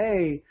fact that,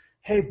 hey,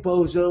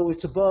 bozo,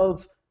 it's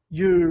above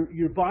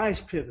your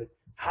bias pivot.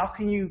 How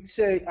can you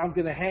say I'm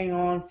going to hang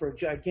on for a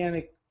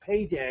gigantic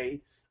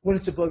payday when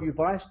it's above your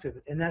bias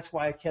pivot? And that's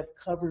why I kept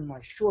covering my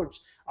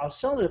shorts. I was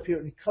selling it up here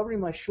and covering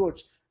my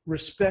shorts,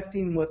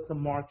 respecting what the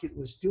market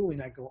was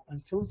doing. I go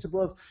until it's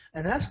above,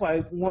 and that's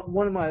why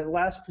one of my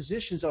last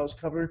positions I was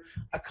covering,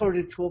 I covered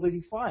at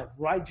 1285,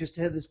 right just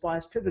ahead of this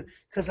bias pivot,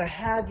 because I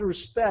had to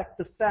respect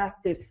the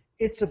fact that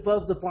it's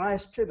above the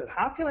bias pivot.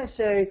 How can I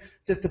say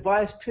that the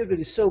bias pivot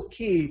is so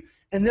key,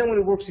 and then when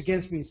it works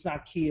against me, it's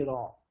not key at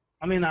all?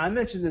 I mean, I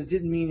mentioned that it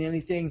didn't mean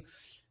anything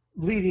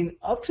leading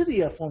up to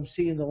the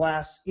FOMC in the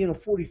last,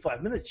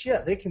 45 minutes.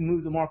 Yeah, they can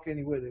move the market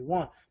anywhere they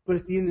want, but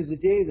at the end of the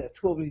day, that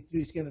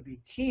 1283 is going to be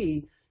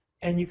key.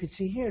 And you can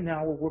see here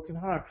now we're working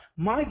hard.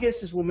 My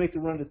guess is we'll make a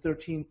run to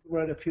 13,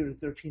 right up here to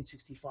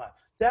 1365.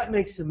 That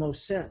makes the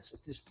most sense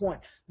at this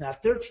point. Now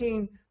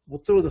 13,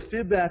 we'll throw the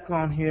fib back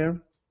on here.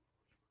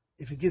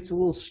 If it gets a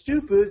little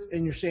stupid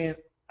and you're saying,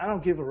 I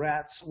don't give a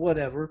rat's,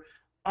 whatever,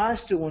 I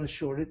still want to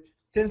short it,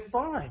 then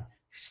fine.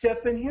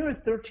 Step in here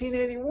at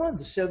 1381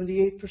 to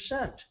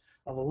 78%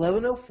 of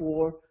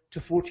 1104 to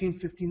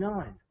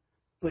 1459.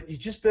 But you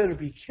just better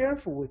be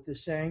careful with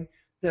this thing.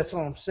 That's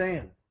all I'm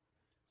saying.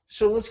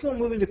 So let's go and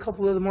move into a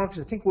couple of other markets.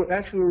 I think we're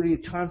actually already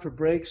at time for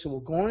break, so we'll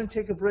go on and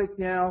take a break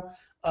now.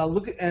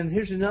 And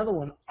here's another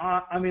one.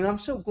 I mean, I'm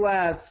so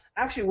glad.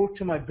 Actually, it worked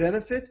to my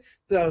benefit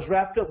that I was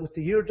wrapped up with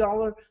the euro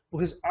dollar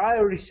because I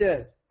already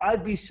said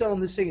I'd be selling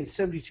this thing at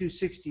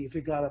 72.60 if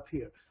it got up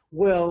here.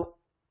 Well,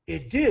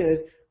 it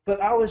did, but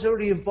I was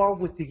already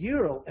involved with the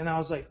euro, and I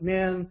was like,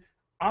 man,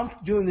 I'm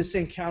doing this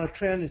thing counter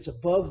trend. It's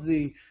above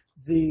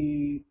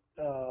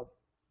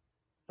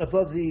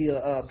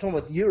I'm talking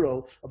about the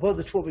euro, above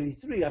the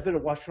 1283, I better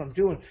watch what I'm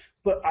doing.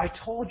 But I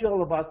told you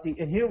all about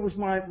and here was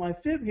my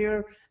fib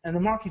here, and the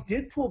market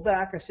did pull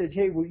back. I said,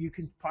 hey, well, you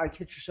can probably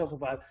catch yourself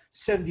about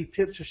 70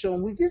 pips or so,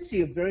 and we did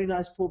see a very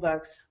nice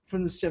pullback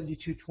from the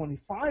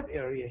 72.25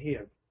 area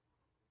here.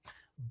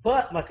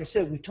 But like I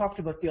said, we talked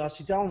about the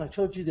Aussie dollar, and I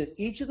told you that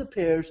each of the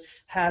pairs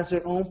has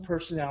their own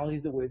personality,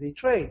 the way they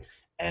trade.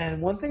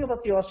 And one thing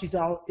about the Aussie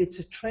dollar, it's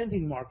a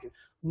trending market.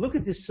 Look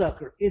at this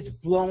sucker. It's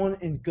blowing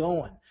and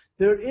going.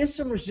 There is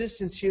some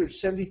resistance here at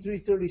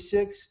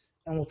 73.36,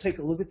 and we'll take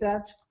a look at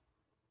that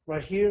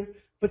right here.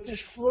 But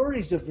there's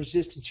flurries of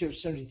resistance here at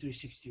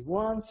 73.61,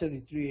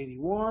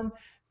 73.81.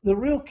 The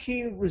real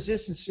key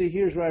resistance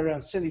here is right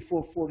around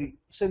 74.40,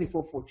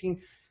 74.14.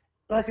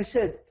 Like I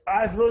said,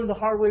 I've learned the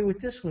hard way with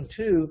this one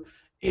too,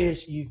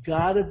 is you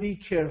gotta be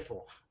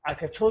careful.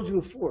 Like I told you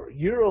before,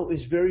 Euro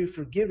is very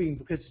forgiving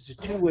because it's a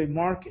two-way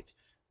market.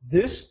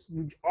 This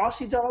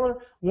Aussie dollar,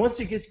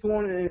 once it gets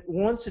going,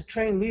 once the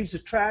train leaves the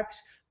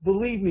tracks,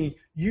 believe me,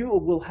 you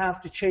will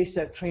have to chase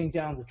that train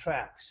down the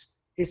tracks.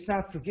 It's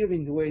not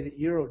forgiving the way that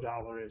Euro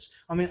dollar is.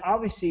 I mean,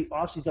 obviously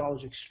Aussie dollar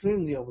is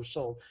extremely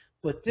oversold,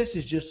 but this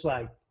is just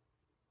like,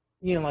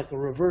 you know, like a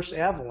reverse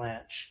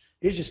avalanche.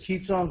 It just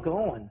keeps on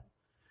going.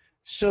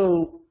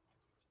 So,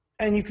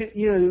 and you could,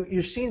 you know,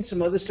 you're seeing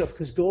some other stuff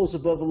because gold's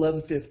above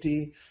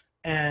 1150,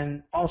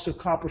 and also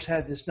copper's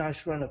had this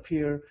nice run up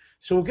here.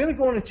 So we're going to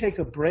go in and take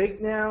a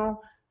break now,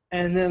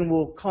 and then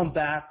we'll come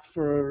back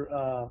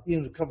for, you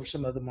know, to cover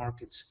some other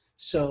markets.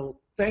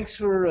 So thanks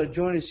for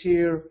joining us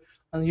here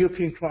on the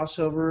European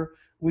crossover.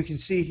 We can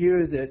see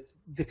here that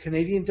the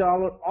Canadian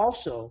dollar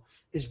also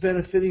is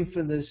benefiting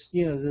from this,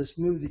 you know, this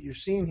move that you're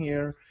seeing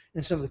here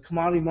in some of the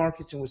commodity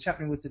markets and what's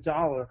happening with the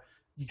dollar.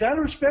 You got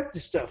to respect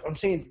this stuff. I'm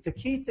saying the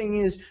key thing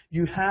is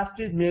you have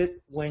to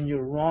admit when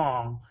you're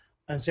wrong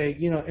and say,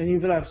 you know, and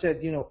even I've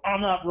said, you know, I'm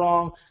not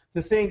wrong.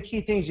 The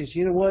key thing is,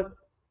 you know what,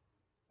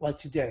 like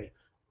today,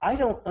 I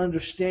don't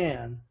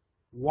understand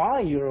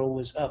why Euro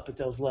was up at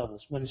those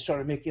levels when it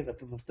started making it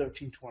up above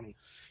 1320.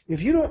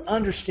 If you don't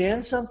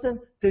understand something,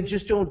 then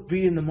just don't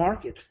be in the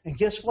market. And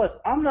guess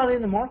what? I'm not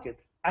in the market.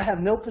 I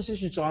have no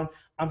positions on.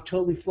 I'm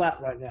totally flat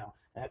right now.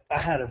 I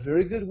had a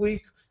very good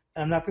week.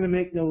 I'm not going to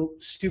make no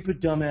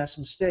stupid, dumbass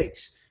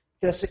mistakes.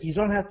 You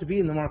don't have to be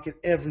in the market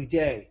every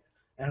day.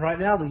 And right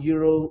now, the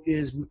Euro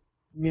is,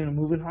 you know,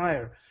 moving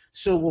higher.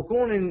 So we'll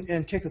go in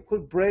and take a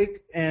quick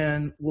break,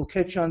 and we'll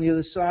catch you on the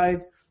other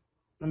side.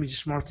 Let me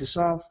just mark this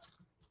off.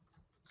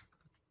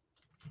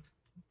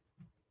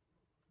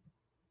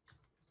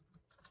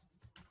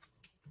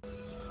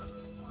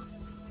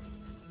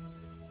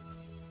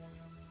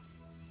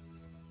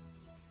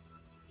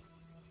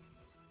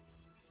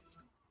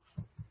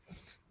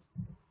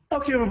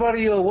 Okay,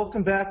 everybody,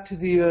 welcome back to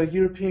the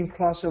European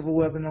crossover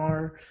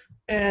webinar.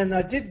 And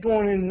I did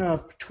go in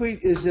and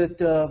tweet is that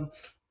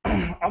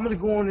I'm going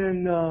to go in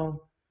and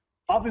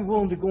I'll be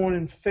willing to go in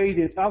and fade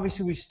it.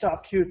 Obviously, we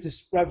stopped here at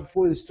this right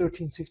before this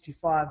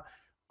 1365.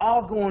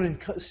 I'll go in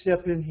and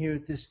step in here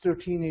at this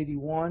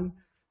 1381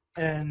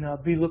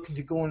 and be looking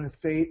to go in and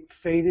fade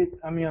it.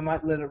 I mean, I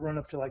might let it run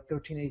up to like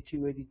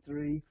 1382,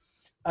 83.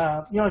 You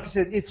know, like I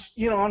said, it's,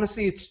 you know,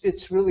 honestly,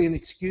 it's really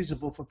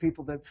inexcusable for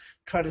people that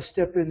try to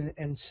step in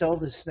and sell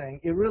this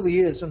thing. It really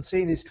is. I'm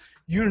saying is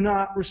you're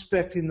not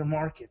respecting the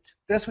market.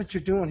 That's what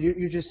you're doing.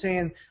 You're just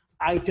saying,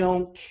 I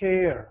don't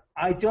care.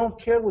 I don't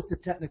care what the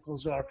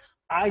technicals are.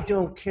 I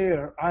don't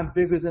care. I'm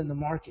bigger than the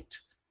market.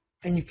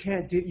 And you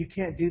can't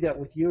do that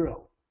with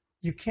Euro.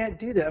 You can't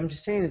do that. I'm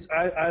just saying is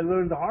I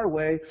learned the hard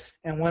way.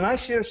 And when I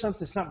share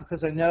something, it's not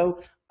because I know.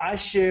 I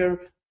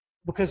share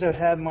because I've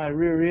had my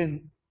rear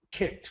end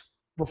kicked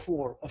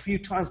before a few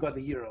times by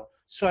the Euro.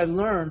 So I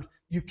learned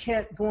you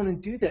can't go in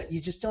and do that.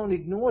 You just don't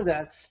ignore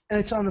that. And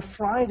it's on a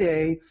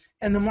Friday,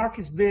 and the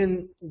market's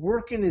been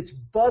working its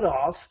butt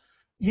off.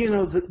 You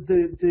know,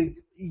 the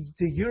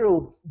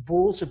Euro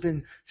bulls have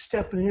been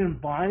stepping in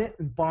and buying it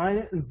and buying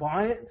it and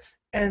buying it,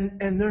 and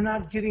they're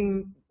not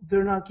getting I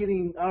don't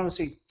want to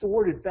say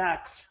thwarted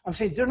back. I'm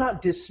saying they're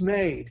not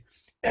dismayed.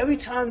 Every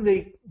time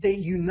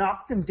you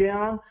knock them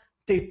down,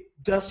 they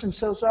dust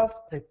themselves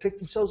off, they pick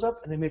themselves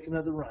up, and they make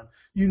another run.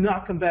 You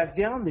knock them back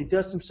down, they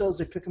dust themselves,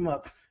 they pick them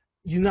up.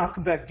 You knock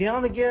them back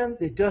down again,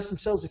 they dust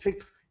themselves, they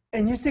pick,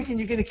 and you're thinking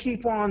you're going to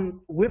keep on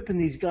whipping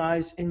these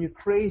guys, and you're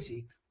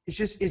crazy. It's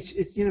just, it's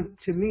you know,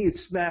 to me, it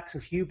smacks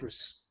of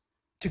hubris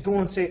to go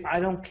and say, I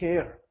don't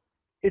care.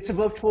 It's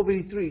above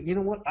 1283. You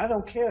know what? I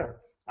don't care.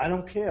 I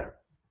don't care.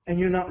 And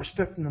you're not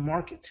respecting the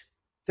market.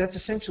 That's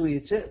essentially,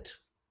 it's it.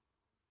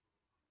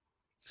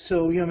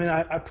 So, you know, I mean,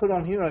 I put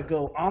on here, I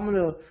go,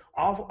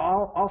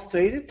 I'll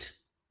fade it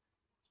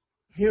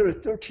here at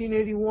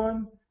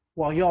 1381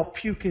 while y'all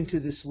puke into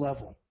this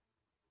level.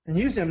 And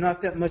usually I'm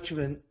not that much of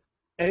an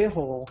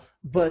a-hole,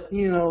 but,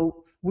 you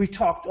know, we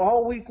talked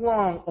all week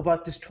long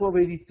about this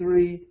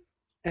 1283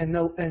 and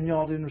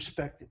y'all didn't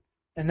respect it.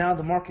 And now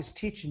the market's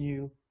teaching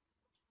you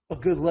a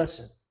good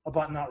lesson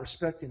about not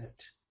respecting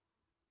it.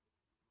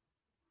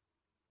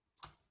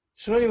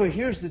 So anyway,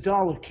 here's the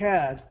dollar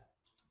CAD.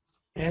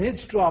 And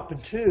it's dropping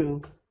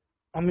too.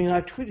 I mean,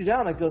 I tweeted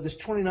out, I go, this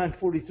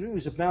 29.43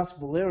 was a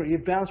bounceable area.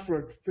 It bounced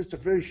for just a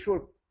very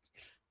short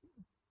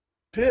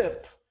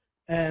pip.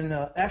 And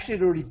actually,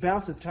 it already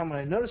bounced at the time when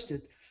I noticed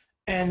it.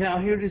 And now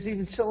here it is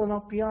even selling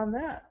off beyond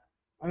that.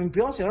 I mean, to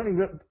be honest, I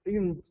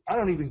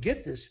don't even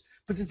get this.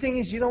 But the thing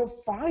is, you don't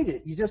fight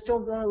it. You just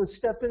don't want to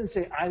step in and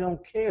say, I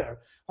don't care.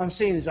 I'm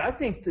saying is, I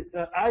think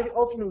that I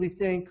ultimately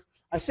think,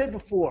 I said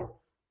before,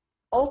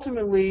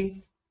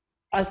 ultimately,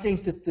 I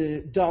think that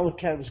the dollar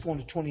CAD was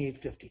going to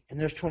 28.50, and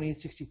there's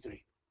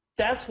 28.63.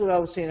 That's what I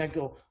was saying. I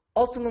go,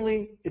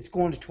 ultimately, it's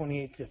going to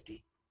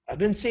 28.50. I've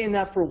been saying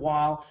that for a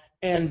while,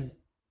 and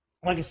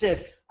like I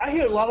said, I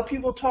hear a lot of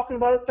people talking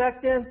about it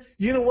back then.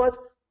 You know what?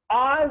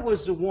 I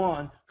was the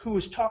one who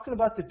was talking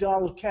about the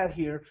dollar CAD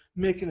here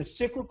making a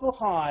cyclical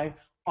high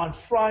on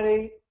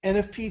Friday,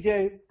 NFP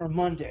day, or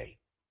Monday.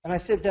 And I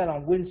said that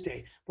on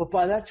Wednesday. But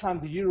by that time,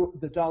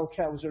 the dollar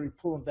CAD was already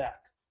pulling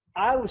back.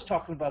 I was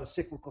talking about a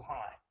cyclical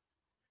high.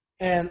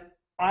 And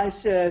I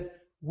said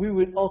we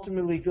would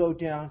ultimately go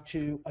down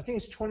to, I think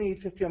it's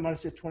 28.50. I might have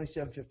said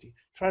 27.50.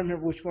 Try to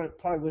remember which one it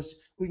probably was.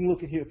 We can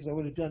look at here because I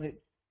would have done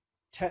it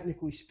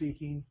technically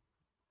speaking.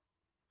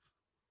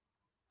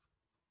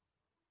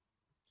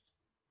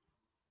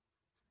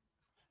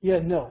 Yeah,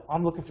 no,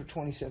 I'm looking for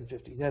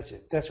 27.50. That's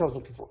it. That's what I was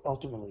looking for,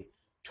 ultimately,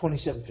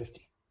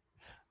 27.50.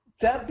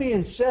 That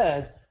being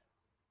said,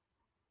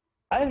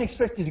 I didn't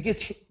expect it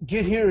to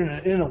get here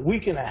in a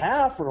week and a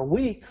half or a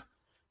week.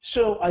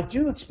 So I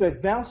do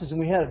expect bounces, and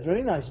we had a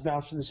very nice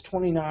bounce for this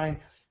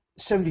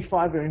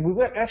 29.75 area. And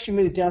we actually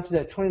made it down to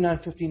that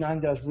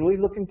 29.59 that I was really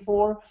looking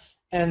for,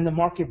 and the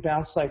market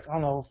bounced like, I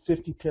don't know,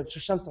 50 pips or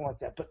something like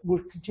that. But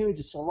we're continuing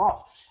to sell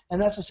off.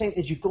 And that's what I'm saying.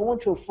 As you go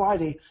into a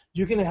Friday,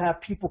 you're going to have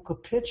people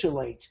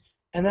capitulate.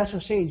 And that's what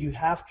I'm saying. You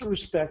have to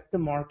respect the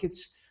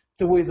markets,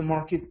 the way the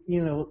market,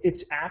 you know,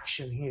 its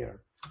action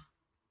here.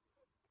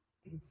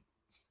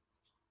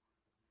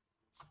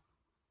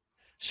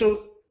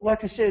 So,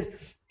 like I said,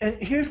 and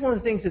here's one of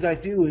the things that I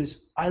do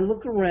is I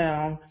look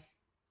around,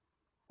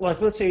 like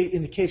let's say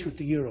in the case with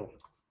the euro.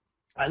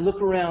 I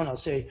look around, I'll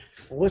say,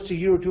 well, what's the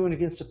euro doing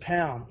against the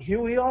pound? Here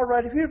we are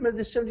right here,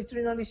 this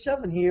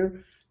 73.97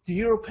 here, the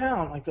euro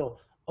pound. I go,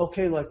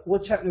 okay, like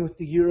what's happening with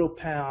the euro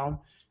pound?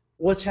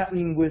 What's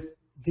happening with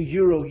the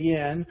euro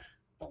yen?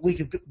 We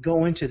could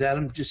go into that.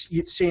 I'm just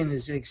saying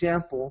as an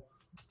example.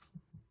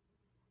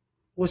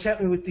 What's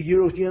happening with the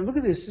euro yen? Look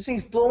at this. This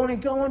thing's blowing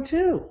and going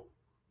too.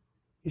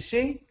 You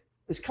see?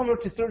 It's coming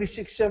up to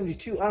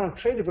 36.72. I don't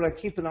trade it, but I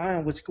keep an eye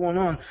on what's going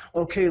on.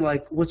 Okay,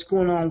 like what's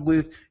going on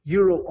with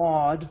euro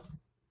odd.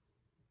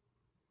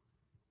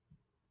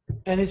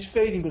 And it's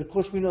fading, but of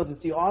course we know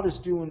that the odd is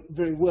doing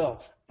very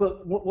well.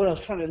 But what I was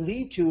trying to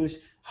lead to is,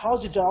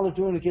 how's the dollar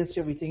doing against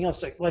everything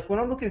else? Like when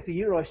I'm looking at the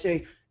euro, I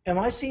say, am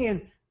I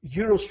seeing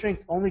euro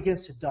strength only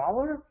against the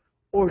dollar,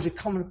 or is it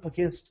coming up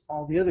against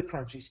all the other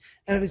currencies?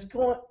 And if it's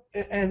going,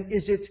 and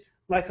is it,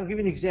 like I'll give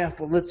you an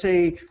example. Let's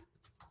say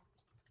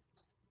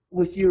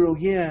with euro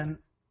yen,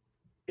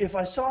 if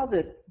I saw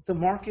that the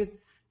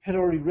market had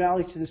already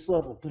rallied to this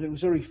level, but it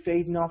was already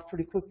fading off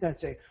pretty quick, then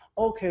I'd say,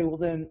 okay, well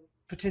then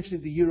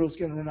potentially the euro's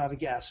going to run out of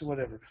gas or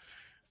whatever.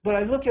 But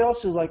I look at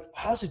also like,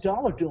 how's the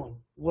dollar doing?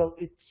 Well,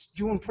 it's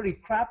doing pretty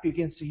crappy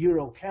against the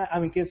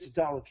against the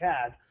dollar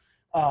CAD.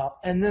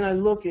 And then I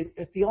look at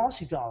the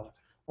Aussie dollar.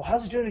 Well,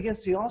 how's it doing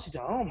against the Aussie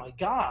dollar? Oh my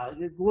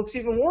God, it looks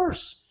even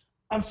worse.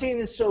 I'm saying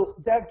this so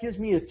that gives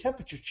me a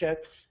temperature check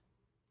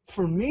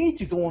for me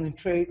to go on and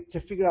trade to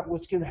figure out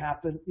what's going to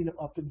happen, you know,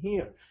 up in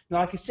here. Now,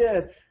 like I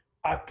said,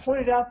 I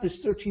pointed out this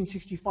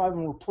 1365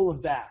 and we're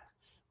pulling back,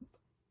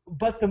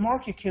 but the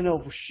market can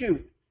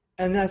overshoot,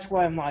 and that's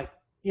why I'm like,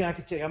 yeah, I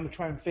could say I'm going to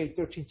try and fade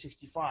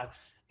 1365,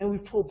 and we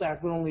pulled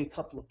back with only a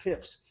couple of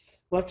pips.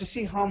 We'll have to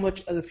see how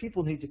much other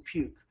people need to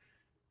puke.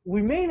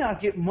 We may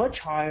not get much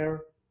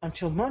higher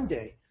until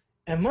Monday,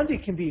 and Monday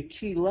can be a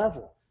key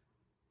level.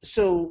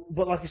 So,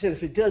 but like I said,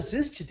 if it does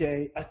this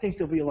today, I think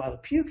there'll be a lot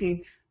of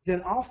puking.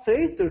 Then I'll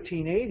fade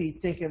 1380,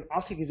 thinking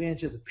I'll take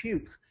advantage of the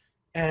puke,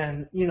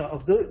 and you know,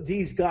 of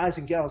these guys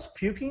and gals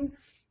puking,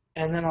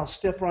 and then I'll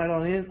step right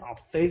on in. I'll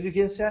fade it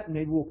against that, and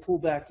maybe we'll pull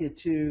back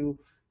into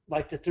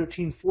like the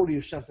 1340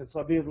 or something. So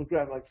I'll be able to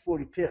grab like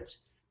 40 pips.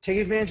 Take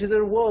advantage of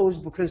their woes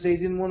because they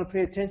didn't want to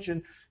pay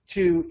attention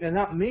to, and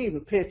not me,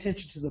 but pay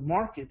attention to the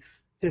market,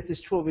 that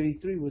this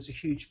 1283 was a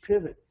huge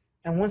pivot.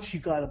 And once you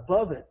got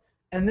above it,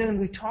 and then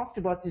we talked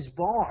about this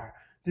bar.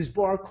 This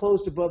bar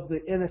closed above the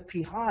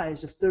NFP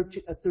highs of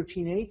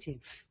 1318.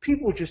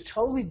 People were just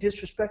totally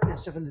disrespecting that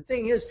stuff. And the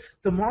thing is,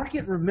 the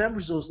market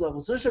remembers those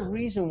levels. There's a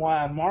reason why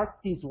I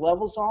marked these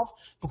levels off,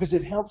 because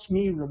it helps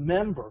me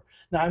remember.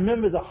 Now, I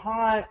remember the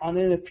high on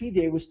NFP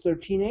day was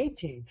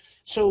 1318.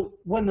 So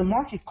when the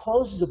market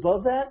closes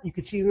above that, you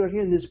can see right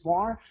here in this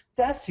bar,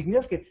 that's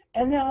significant.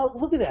 And now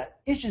look at that.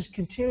 It's just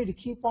continuing to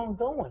keep on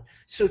going.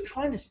 So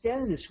trying to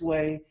stand this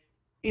way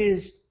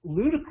is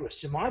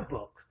ludicrous in my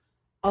book.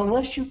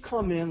 Unless you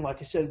come in, like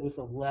I said, with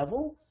a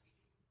level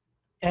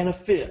and a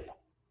fib,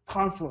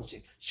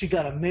 confluencing. So you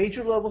got a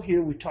major level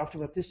here. We talked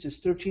about this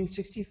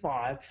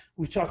 1365.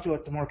 We talked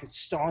about the market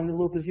stalling a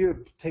little bit here.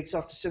 It takes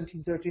off to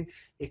 1713.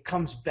 It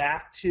comes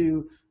back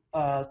to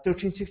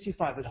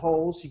 1365. It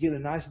holds. You get a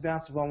nice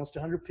bounce of almost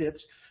 100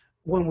 pips.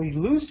 When we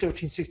lose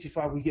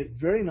 1365, we get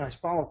very nice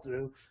follow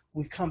through.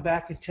 We come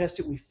back and test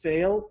it. We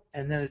fail,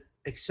 and then it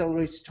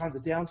accelerates on the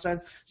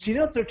downside. So you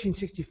know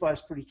 1365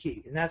 is pretty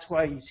key, and that's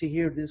why you see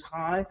here this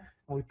high,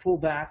 and we pull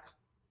back.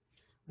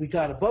 We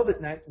got above it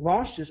and that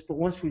launched us, but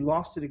once we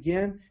lost it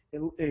again,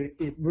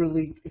 it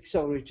really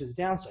accelerated to the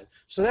downside.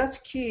 So that's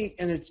key,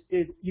 and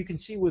you can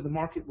see where the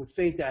market would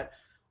fade that.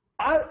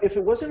 If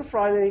it wasn't a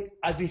Friday,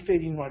 I'd be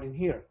fading right in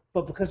here.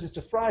 But because it's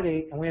a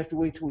Friday and we have to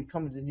wait till we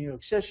come to the New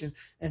York session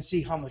and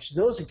see how much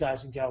those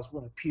guys and gals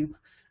want to puke,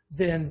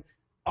 then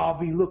I'll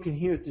be looking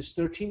here at this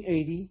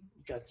 1380.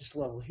 You got this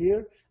level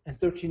here, and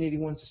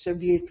 1381 is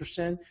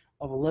 78%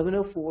 of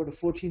 1104 to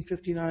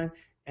 1459.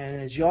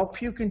 And as y'all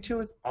puke into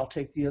it, I'll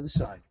take the other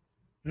side.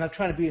 I'm not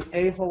trying to be an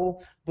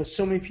a-hole, but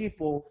so many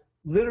people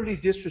literally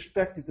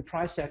disrespected the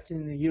price action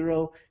in the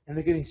euro, and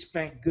they're getting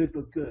spanked good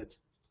but good.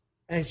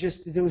 And it's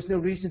just, there was no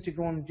reason to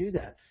go on and do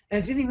that.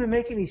 And it didn't even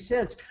make any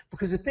sense,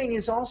 because the thing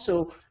is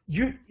also,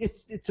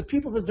 it's the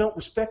people that don't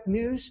respect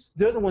news,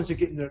 they're the ones that are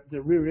getting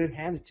their rear end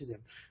handed to them.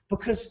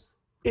 Because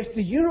if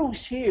the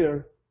euro's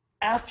here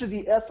after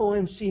the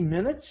FOMC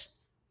minutes,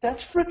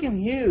 that's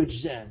freaking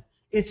huge then.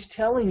 It's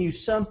telling you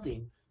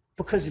something.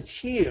 Because it's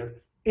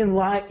here in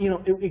line, you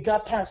know, it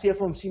got past the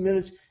FOMC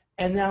minutes,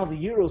 and now the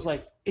euro's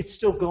like, it's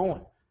still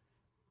going.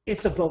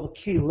 It's above a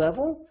key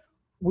level.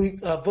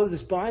 Above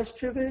this bias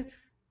pivot,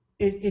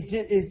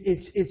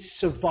 it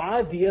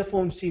survived the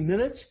FOMC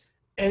minutes,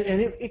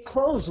 and it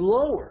closed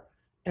lower.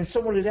 And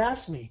someone had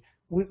asked me,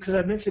 because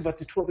I mentioned about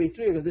the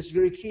 1283, I go, this is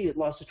very key. It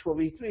lost to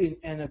 1283,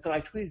 and a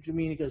guy tweeted to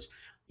me, and he goes,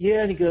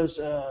 yeah, and he goes,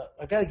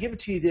 I got to give it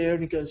to you there,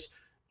 and he goes,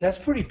 that's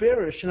pretty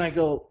bearish. And I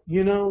go,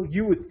 you know,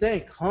 you would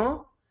think, huh?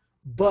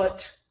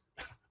 But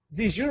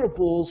these Euro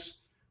bulls,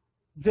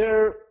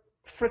 they're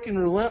freaking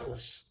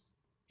relentless.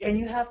 And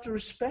you have to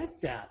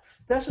respect that.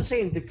 That's what I'm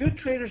saying. The good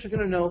traders are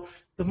going to know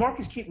the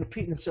markets keep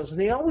repeating themselves. And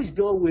they always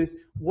go with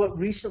what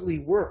recently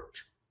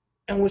worked.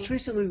 And what's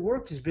recently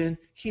worked has been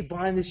keep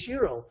buying this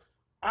euro.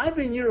 I've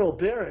been euro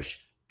bearish,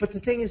 but the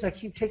thing is I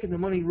keep taking the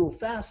money real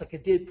fast like I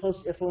did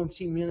post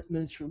FOMC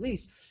minutes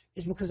release,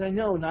 is because I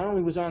know not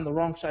only was I on the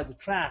wrong side of the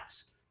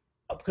tracks,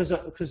 because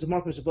the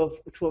market was above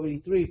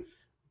 1283,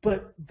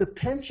 but the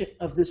penchant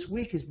of this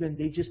week has been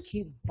they just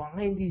keep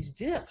buying these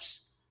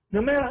dips.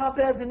 No matter how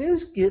bad the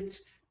news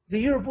gets, the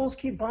euro bulls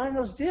keep buying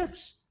those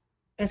dips.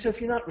 And so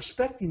if you're not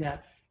respecting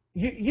that,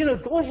 you know,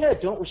 go ahead,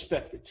 don't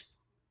respect it.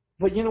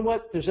 But you know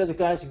what? There's other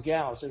guys and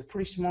gals that are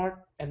pretty smart,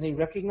 and they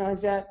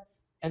recognize that,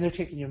 and they're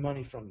taking your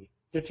money from you.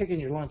 They're taking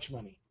your lunch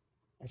money.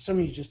 And some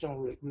of you just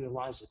don't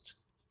realize it.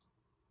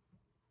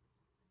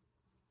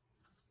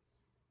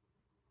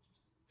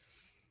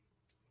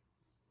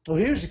 Well,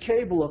 here's a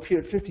cable up here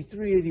at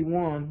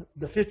 53.81,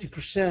 the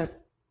 50%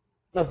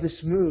 of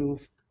this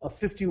move of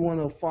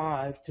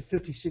 51.05 to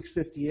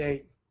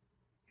 56.58.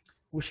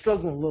 We're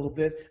struggling a little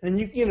bit, and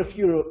you know, if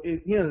you're,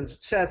 you know, the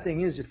sad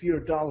thing is, if you're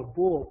a dollar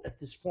bull at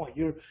this point,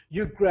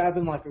 you're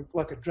grabbing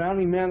like a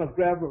drowning man.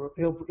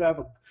 He'll grab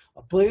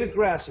a blade of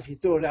grass if you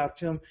throw it out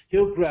to him.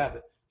 He'll grab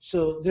it.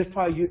 So there's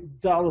probably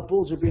dollar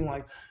bulls are being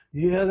like,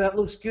 yeah, that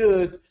looks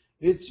good.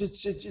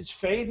 It's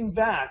fading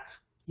back.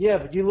 Yeah,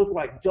 but you look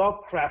like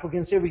dog crap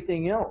against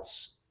everything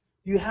else.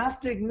 You have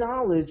to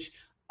acknowledge,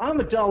 I'm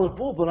a dollar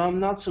bull, but I'm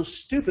not so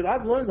stupid.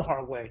 I've learned the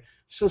hard way.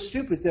 So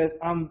stupid that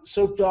I'm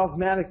so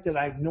dogmatic that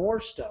I ignore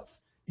stuff.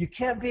 You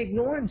can't be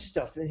ignoring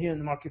stuff in here in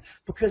the market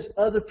because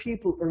other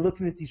people are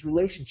looking at these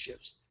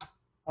relationships.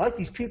 I like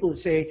these people that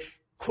say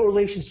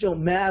correlations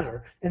don't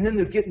matter, and then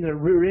they're getting their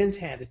rear ends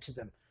handed to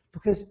them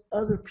because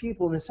other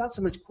people, and it's not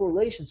so much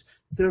correlations,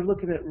 they're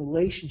looking at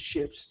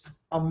relationships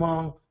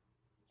among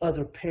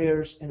other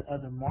pairs and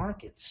other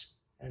markets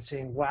and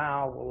saying,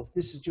 wow, well, if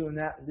this is doing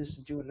that and this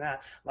is doing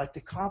that, like the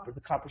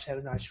copper's had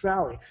a nice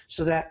rally.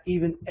 So that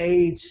even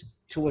aids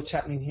to what's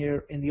happening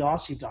here in the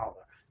Aussie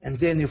dollar. And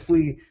then if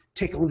we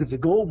take a look at the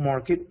gold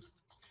market,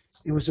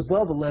 it was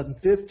above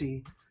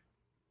 1150.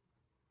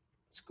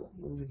 Let's go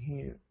moving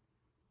here.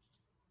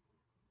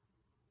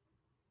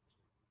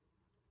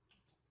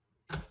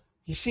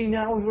 You see,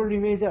 now we've already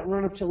made that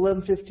run up to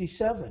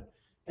 1157,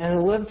 and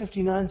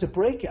 1159 is a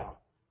breakout.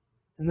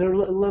 And they're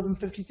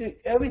 1153.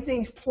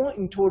 Everything's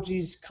pointing towards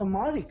these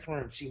commodity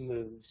currency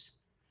moves,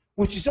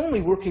 which is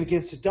only working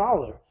against the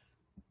dollar.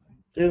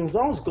 And as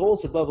long as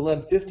gold's above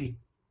 1150,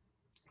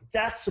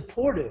 that's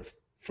supportive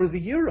for the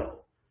euro.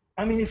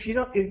 I mean, if you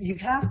don't,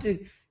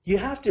 you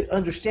have to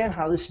understand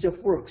how this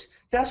stuff works.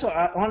 That's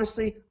why,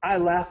 honestly, I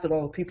laugh at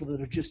all the people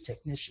that are just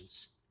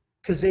technicians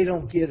because they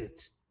don't get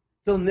it.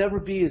 They'll never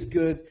be as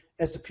good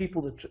as the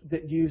people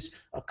that use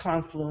a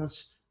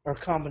confluence or a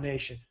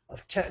combination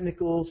of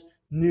technicals,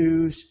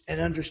 news,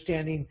 and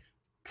understanding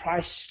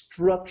price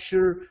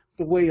structure,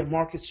 the way a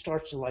market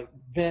starts to like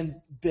bend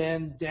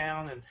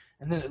down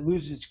and then it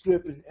loses its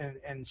grip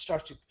and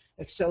starts to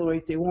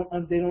accelerate. They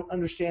don't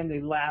understand.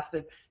 They laugh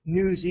at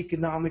news,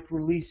 economic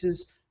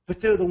releases, but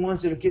they're the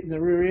ones that are getting the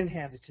rear end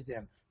handed to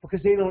them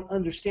because they don't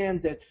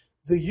understand that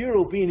the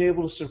euro being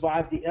able to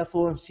survive the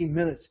FOMC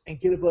minutes and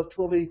get above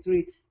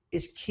 1283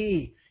 is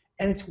key.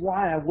 And it's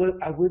why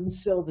I wouldn't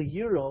sell the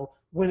euro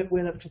when it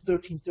went up to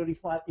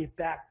 1335. It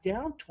backed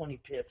down 20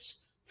 pips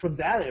from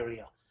that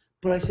area.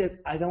 But I said,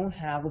 I don't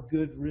have a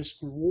good risk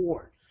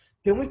reward.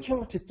 Then we came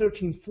up to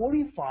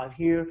 1345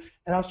 here,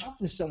 and I was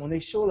talking to someone. They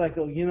showed, I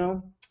go, you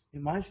know,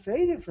 it might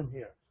fade it from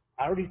here.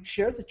 I already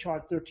shared the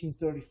chart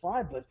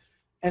 1335,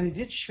 and it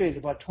did trade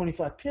about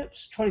 25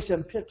 pips,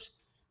 27 pips.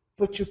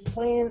 But you're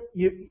playing,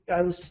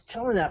 I was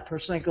telling that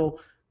person, I go,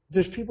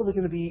 there's people that are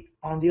going to be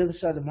on the other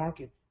side of the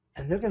market,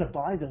 and they're going to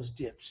buy those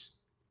dips.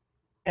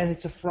 And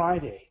it's a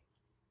Friday.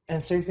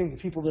 And same thing, the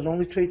people that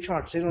only trade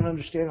charts, they don't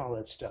understand all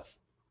that stuff.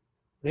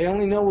 They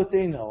only know what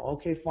they know.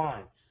 Okay,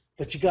 fine.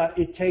 But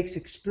it takes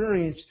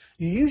experience.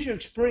 You use your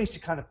experience to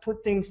kind of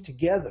put things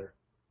together.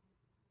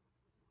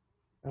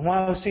 And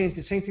while I was saying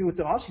the same thing with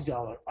the Aussie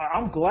dollar,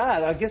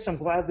 I guess I'm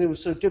glad that it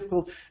was so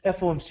difficult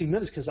FOMC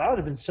minutes, because I would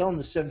have been selling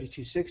the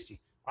 72.60.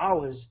 I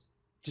was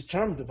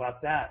determined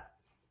about that.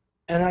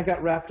 And I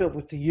got wrapped up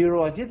with the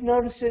euro. I did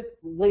notice it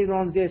later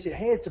on in the day. I said,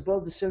 hey, it's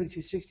above the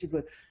 72.60,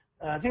 but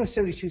I think it was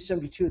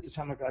 72.72 at the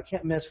time. I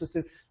can't mess with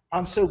it.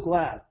 I'm so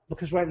glad,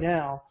 because right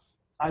now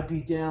I'd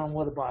be down,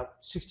 what, about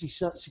 60,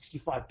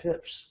 65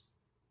 pips.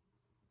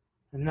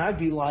 And I'd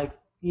be like,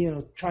 you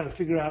know, trying to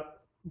figure out.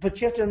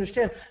 But you have to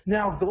understand,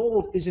 now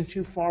gold isn't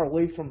too far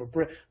away from a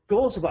break.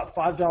 Gold's about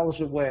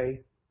 $5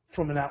 away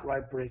from an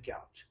outright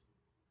breakout.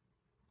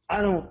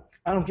 I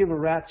don't give a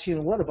rat's, you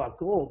know what, about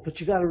gold, but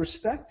you got to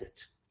respect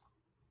it.